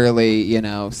literally,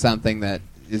 something that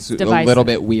is Divisive. a little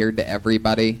bit weird to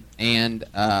everybody. And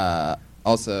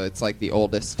also, it's like the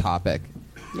oldest topic,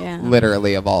 Yeah.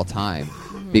 literally, of all time.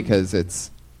 Because it's,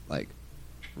 like,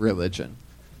 religion.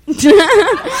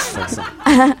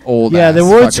 Old Yeah, the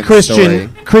words fucking story.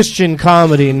 Christian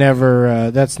comedy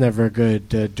never. That's never a good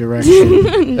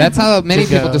direction. That's how many To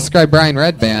people go. describe Brian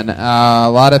Redband. A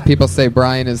lot of people say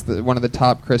Brian is one of the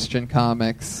top Christian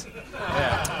comics.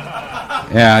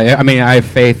 Yeah, I mean, I have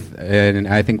faith, and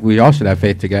I think we all should have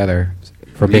faith together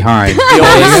from behind. There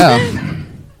you go.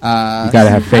 You gotta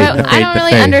have faith. I don't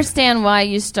really understand why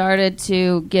you started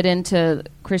to get into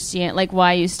Christianity, like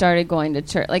why you started going to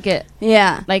church. Like it.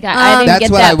 Yeah. Like I didn't That's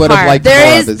get what that I would have part. liked.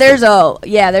 There's more of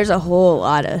there's a whole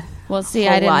lot of Well, see,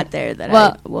 whole I didn't. lot there that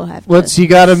well, I will have. You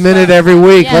got a minute every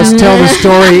week. Yeah. Let's tell the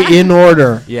story in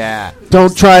order. Yeah.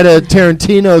 Don't try to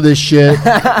Tarantino this shit.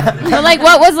 but like,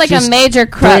 what was like Just a major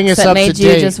bring crux us that up made to you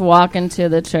date. just walk into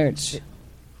the church?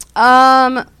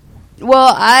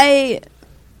 Well, I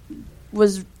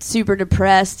was super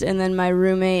depressed, and then my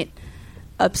roommate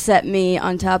upset me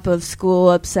on top of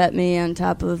school, upset me on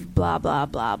top of blah blah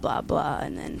blah blah blah,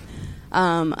 and then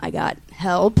I got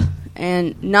help,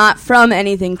 and not from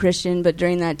anything Christian, but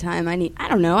during that time, I needed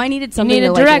You something. needed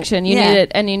to, like, direction. You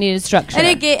yeah. needed structure. and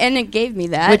it gave me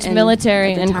that, which and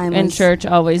military at the and, time and was- church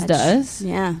always does.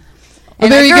 Yeah. Well,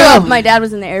 And there I you grew go. up, my dad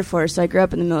was in the Air Force, so I grew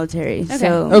up in the military.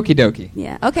 So Okie dokie.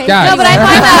 yeah, okay. Guys. No, but I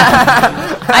find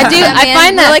that I do. Yeah, I man,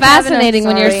 find we're that like having a fascinating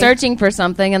when you're sorry. searching for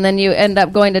something and then you end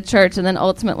up going to church and then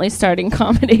ultimately starting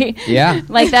comedy. Yeah.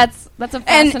 like that's a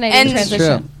fascinating and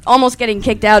transition. True. almost getting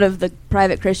kicked out of the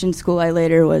private Christian school I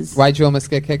later was. Why'd you almost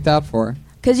get kicked out for?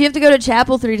 Because you have to go to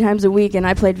chapel 3 times a week, and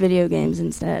I played video games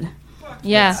instead.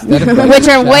 Yeah. Which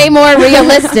are way more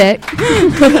realistic.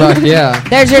 Fuck yeah.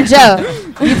 There's your joke.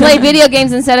 You play video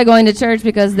games instead of going to church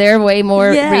because they're way more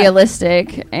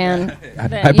realistic and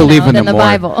I believe in than the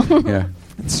them more. Bible. Yeah.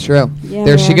 It's true. Yeah,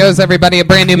 there she man. goes, everybody. A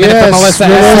brand new minute Yes, from Melissa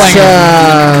Melissa.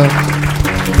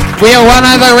 Esslinger. We have one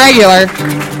other regular.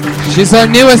 She's our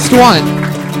newest one.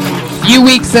 Few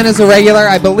weeks in as a regular.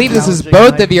 I believe this is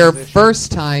both of your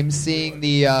first time seeing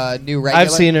the new regular.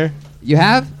 I've seen her. You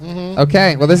have? Mhm.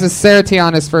 Okay. Well, this is Sarah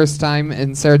Tiana's first time,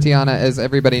 and Sarah Tiana, as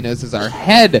everybody knows, is our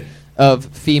head of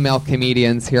female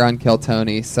comedians here on Kill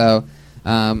Tony. So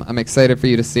I'm excited for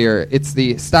you to see her. It's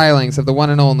the stylings of the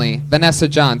one and only Vanessa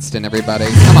Johnston, everybody.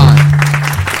 Come on.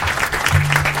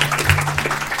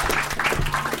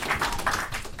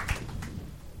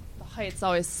 The height's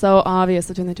always so obvious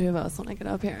between the two of us when I get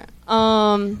up here.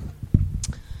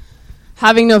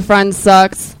 Having no friends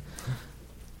sucks.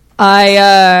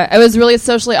 I was really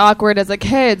socially awkward as a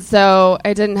kid, so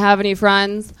I didn't have any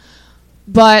friends.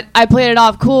 But I played it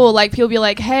off cool. Like, people be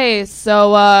like, hey,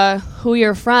 so who are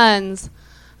your friends?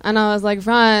 And I was like,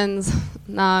 friends?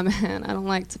 Nah, man, I don't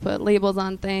like to put labels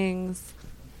on things.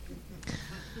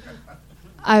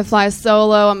 I fly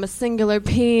solo. I'm a singular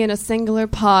pea in a singular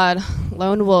pod.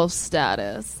 Lone wolf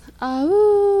status.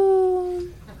 Oh.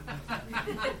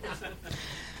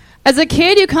 As a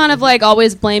kid, you kind of like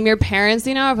always blame your parents,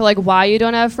 you know, for like why you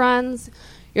don't have friends.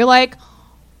 You're like,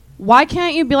 why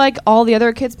can't you be like all the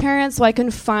other kids' parents so I can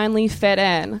finally fit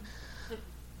in?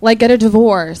 Like, get a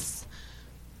divorce.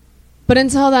 But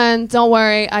until then, don't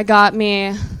worry, I got me.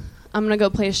 I'm going to go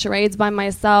play charades by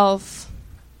myself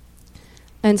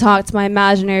and talk to my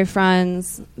imaginary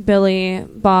friends, Billy,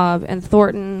 Bob, and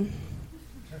Thornton.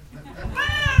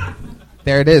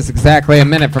 There it is. Exactly a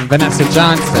minute from Vanessa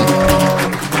Johnston.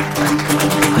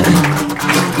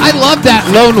 I love that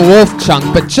lone wolf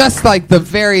chunk, but just like the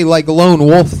very like lone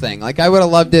wolf thing. Like I would have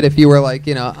loved it if you were like,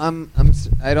 you know,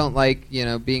 I don't like, you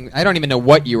know, being. I don't even know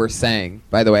what you were saying.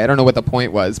 By the way, I don't know what the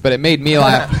point was, but it made me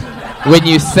laugh when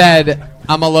you said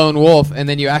I'm a lone wolf, and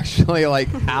then you actually like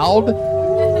howled.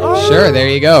 Sure, there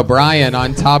you go, Brian.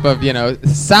 On top of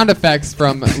sound effects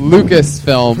from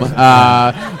Lucasfilm.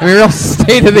 I mean, real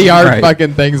state of the art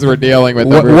fucking things we're dealing with.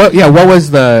 What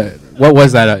was that?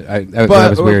 That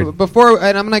was weird. Before,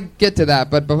 and I'm gonna get to that,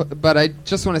 but I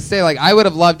just want to say, like, I would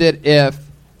have loved it if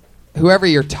whoever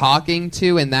you're talking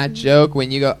to in that joke, when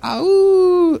you go,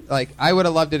 "Ow," like, I would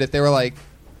have loved it if they were like,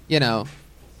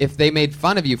 if they made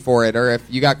fun of you for it, or if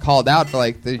you got called out for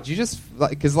like, did you just like,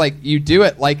 because like you do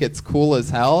it like it's cool as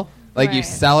hell, like you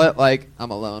sell it like I'm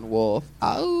a lone wolf,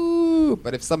 ow.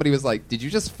 But if somebody was like, did you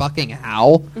just fucking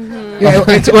howl? Mm-hmm. Yeah,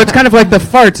 it's kind of like the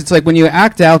farts. It's like when you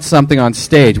act out something on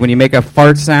stage, when you make a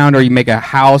fart sound or you make a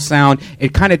howl sound,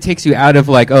 it kind of takes you out of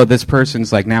like, oh, this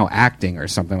person's like now acting or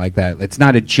something like that. It's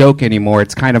not a joke anymore.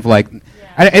 It's kind of like,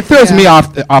 it throws me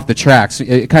off the tracks.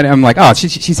 It kind of, I'm like, oh,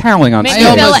 she's howling on stage.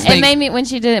 It made me, when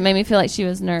she did it, made me feel like she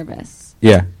was nervous.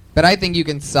 Yeah. But I think you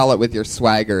can sell it with your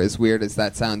swagger, as weird as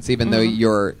that sounds, even though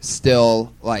you're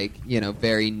still, like,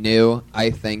 very new.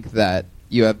 I think that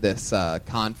you have this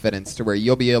confidence to where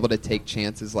you'll be able to take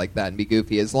chances like that and be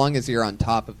goofy, as long as you're on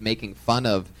top of making fun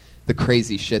of the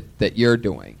crazy shit that you're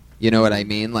doing. You know what I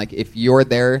mean? Like, if you're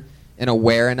there and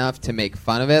aware enough to make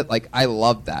fun of it, like, I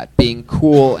love that. Being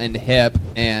cool and hip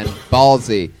and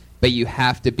ballsy, but you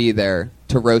have to be there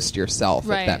to roast yourself,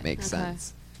 if that makes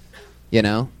sense. You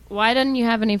know? Why didn't you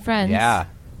have any friends? Yeah.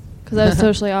 Because I was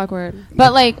socially awkward.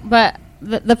 But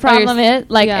the problem is,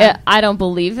 like, I don't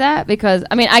believe that, because,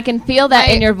 I mean, I can feel that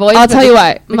in your voice. I'll tell you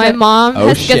what. My mom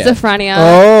has schizophrenia.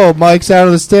 Oh, Mike's out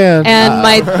of the stand. And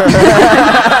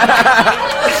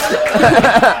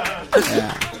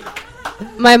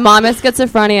my mom has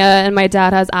schizophrenia, and my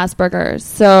dad has Asperger's.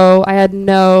 So I had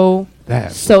no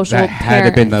social That had to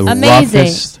have been the Amazing.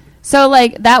 roughest. So,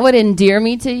 like, that would endear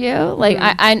me to you. Like,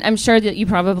 I'm sure that you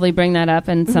probably bring that up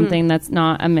in something that's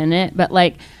not a minute. But,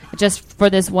 like, just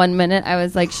for this 1 minute, I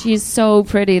was like, she's so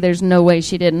pretty. There's no way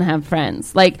she didn't have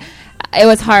friends. Like, it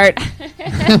was hard.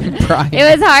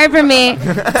 It was hard for me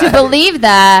to believe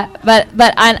that.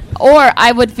 Or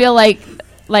I would feel like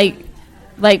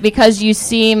because you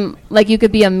seem like you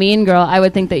could be a mean girl, I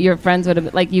would think that your friends would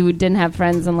have, like, you didn't have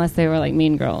friends unless they were, like,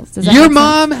 mean girls. Does that Your make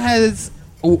mom sense? has...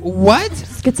 What?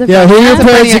 Schizophrenia. Yeah, who are your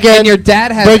parents again? And your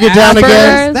dad has Break it down Asperger's?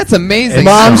 again. That's amazing.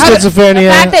 Mom's schizophrenia.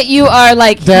 The fact that you are,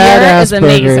 like, Dad here is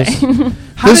Asperger's. amazing.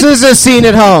 This is a scene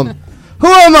at home. Who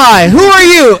am I? Who are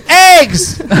you?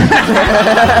 Eggs!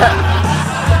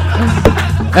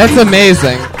 That's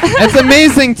amazing. It's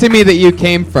amazing to me that you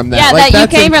came from that. Yeah, Like, that you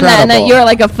that's came from that and that incredible. you're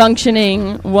like a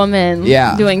functioning woman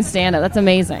Yeah. doing stand-up. That's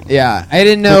amazing. Yeah, I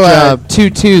didn't know Good job. 2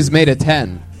 2s made a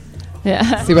 10.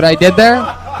 Yeah. See what I did there?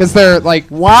 Because they're like,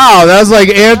 Wow, that was like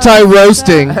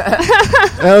anti-roasting.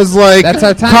 That was like That's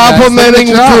our time, guys. complimenting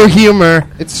Look at the through draw. humor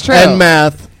It's true. and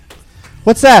math.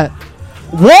 What's that?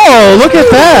 Whoa, look at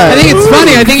that. I think it's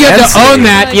funny. I think you have to own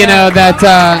that, you know, that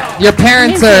your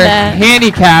parents see are that.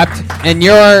 handicapped and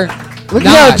you're Look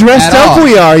not at how dressed at up all.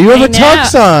 we are. You have I a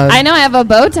tux know. on. I know I have a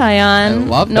bow tie on. I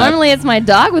love that. Normally it's my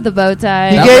dog with a bow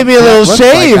tie. He That gave me a that little looks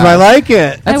shave. like I us. like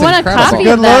it. I want incredible. a copy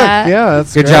Good of look. that. Yeah,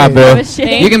 that's Good great. job, Bill.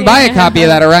 You can buy a copy of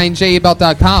that at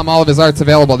RyanJEbelt.com. All of his art's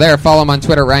available there. Follow him on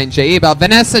Twitter, Ryan J. Ebelt.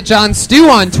 Vanessa John Stew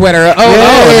on Twitter.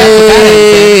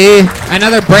 Yay.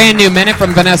 Another brand new minute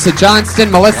from Vanessa Johnston.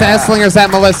 Melissa Esslinger's at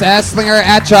Melissa Esslinger,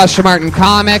 at Joshua Martin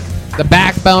Comic, The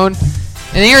Backbone.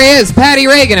 And here he is, Patty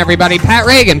Reagan, everybody. Pat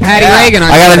Reagan, Patty Reagan on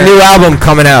I got a Twitter. new album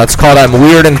coming out. It's called I'm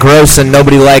Weird and Gross and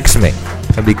Nobody Likes Me.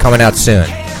 It'll be coming out soon.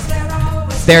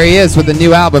 There he is with the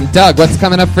new album. Doug, what's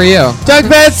coming up for you? Doug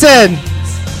Benson.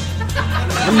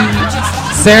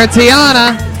 Sarah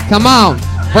Tiana, come on.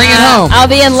 Bring it home. I'll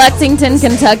be in Lexington,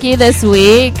 Kentucky this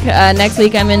week. Next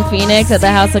week I'm in Phoenix at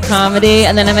the House of Comedy,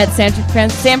 and then I'm at San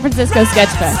Francisco Sketch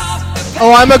Fest.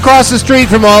 Oh, I'm across the street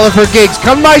from all of her gigs.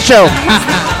 Come to my show.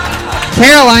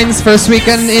 Caroline's first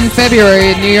weekend in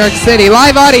February in New York City.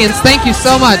 Live audience, thank you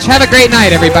so much. Have a great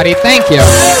night, everybody. Thank you.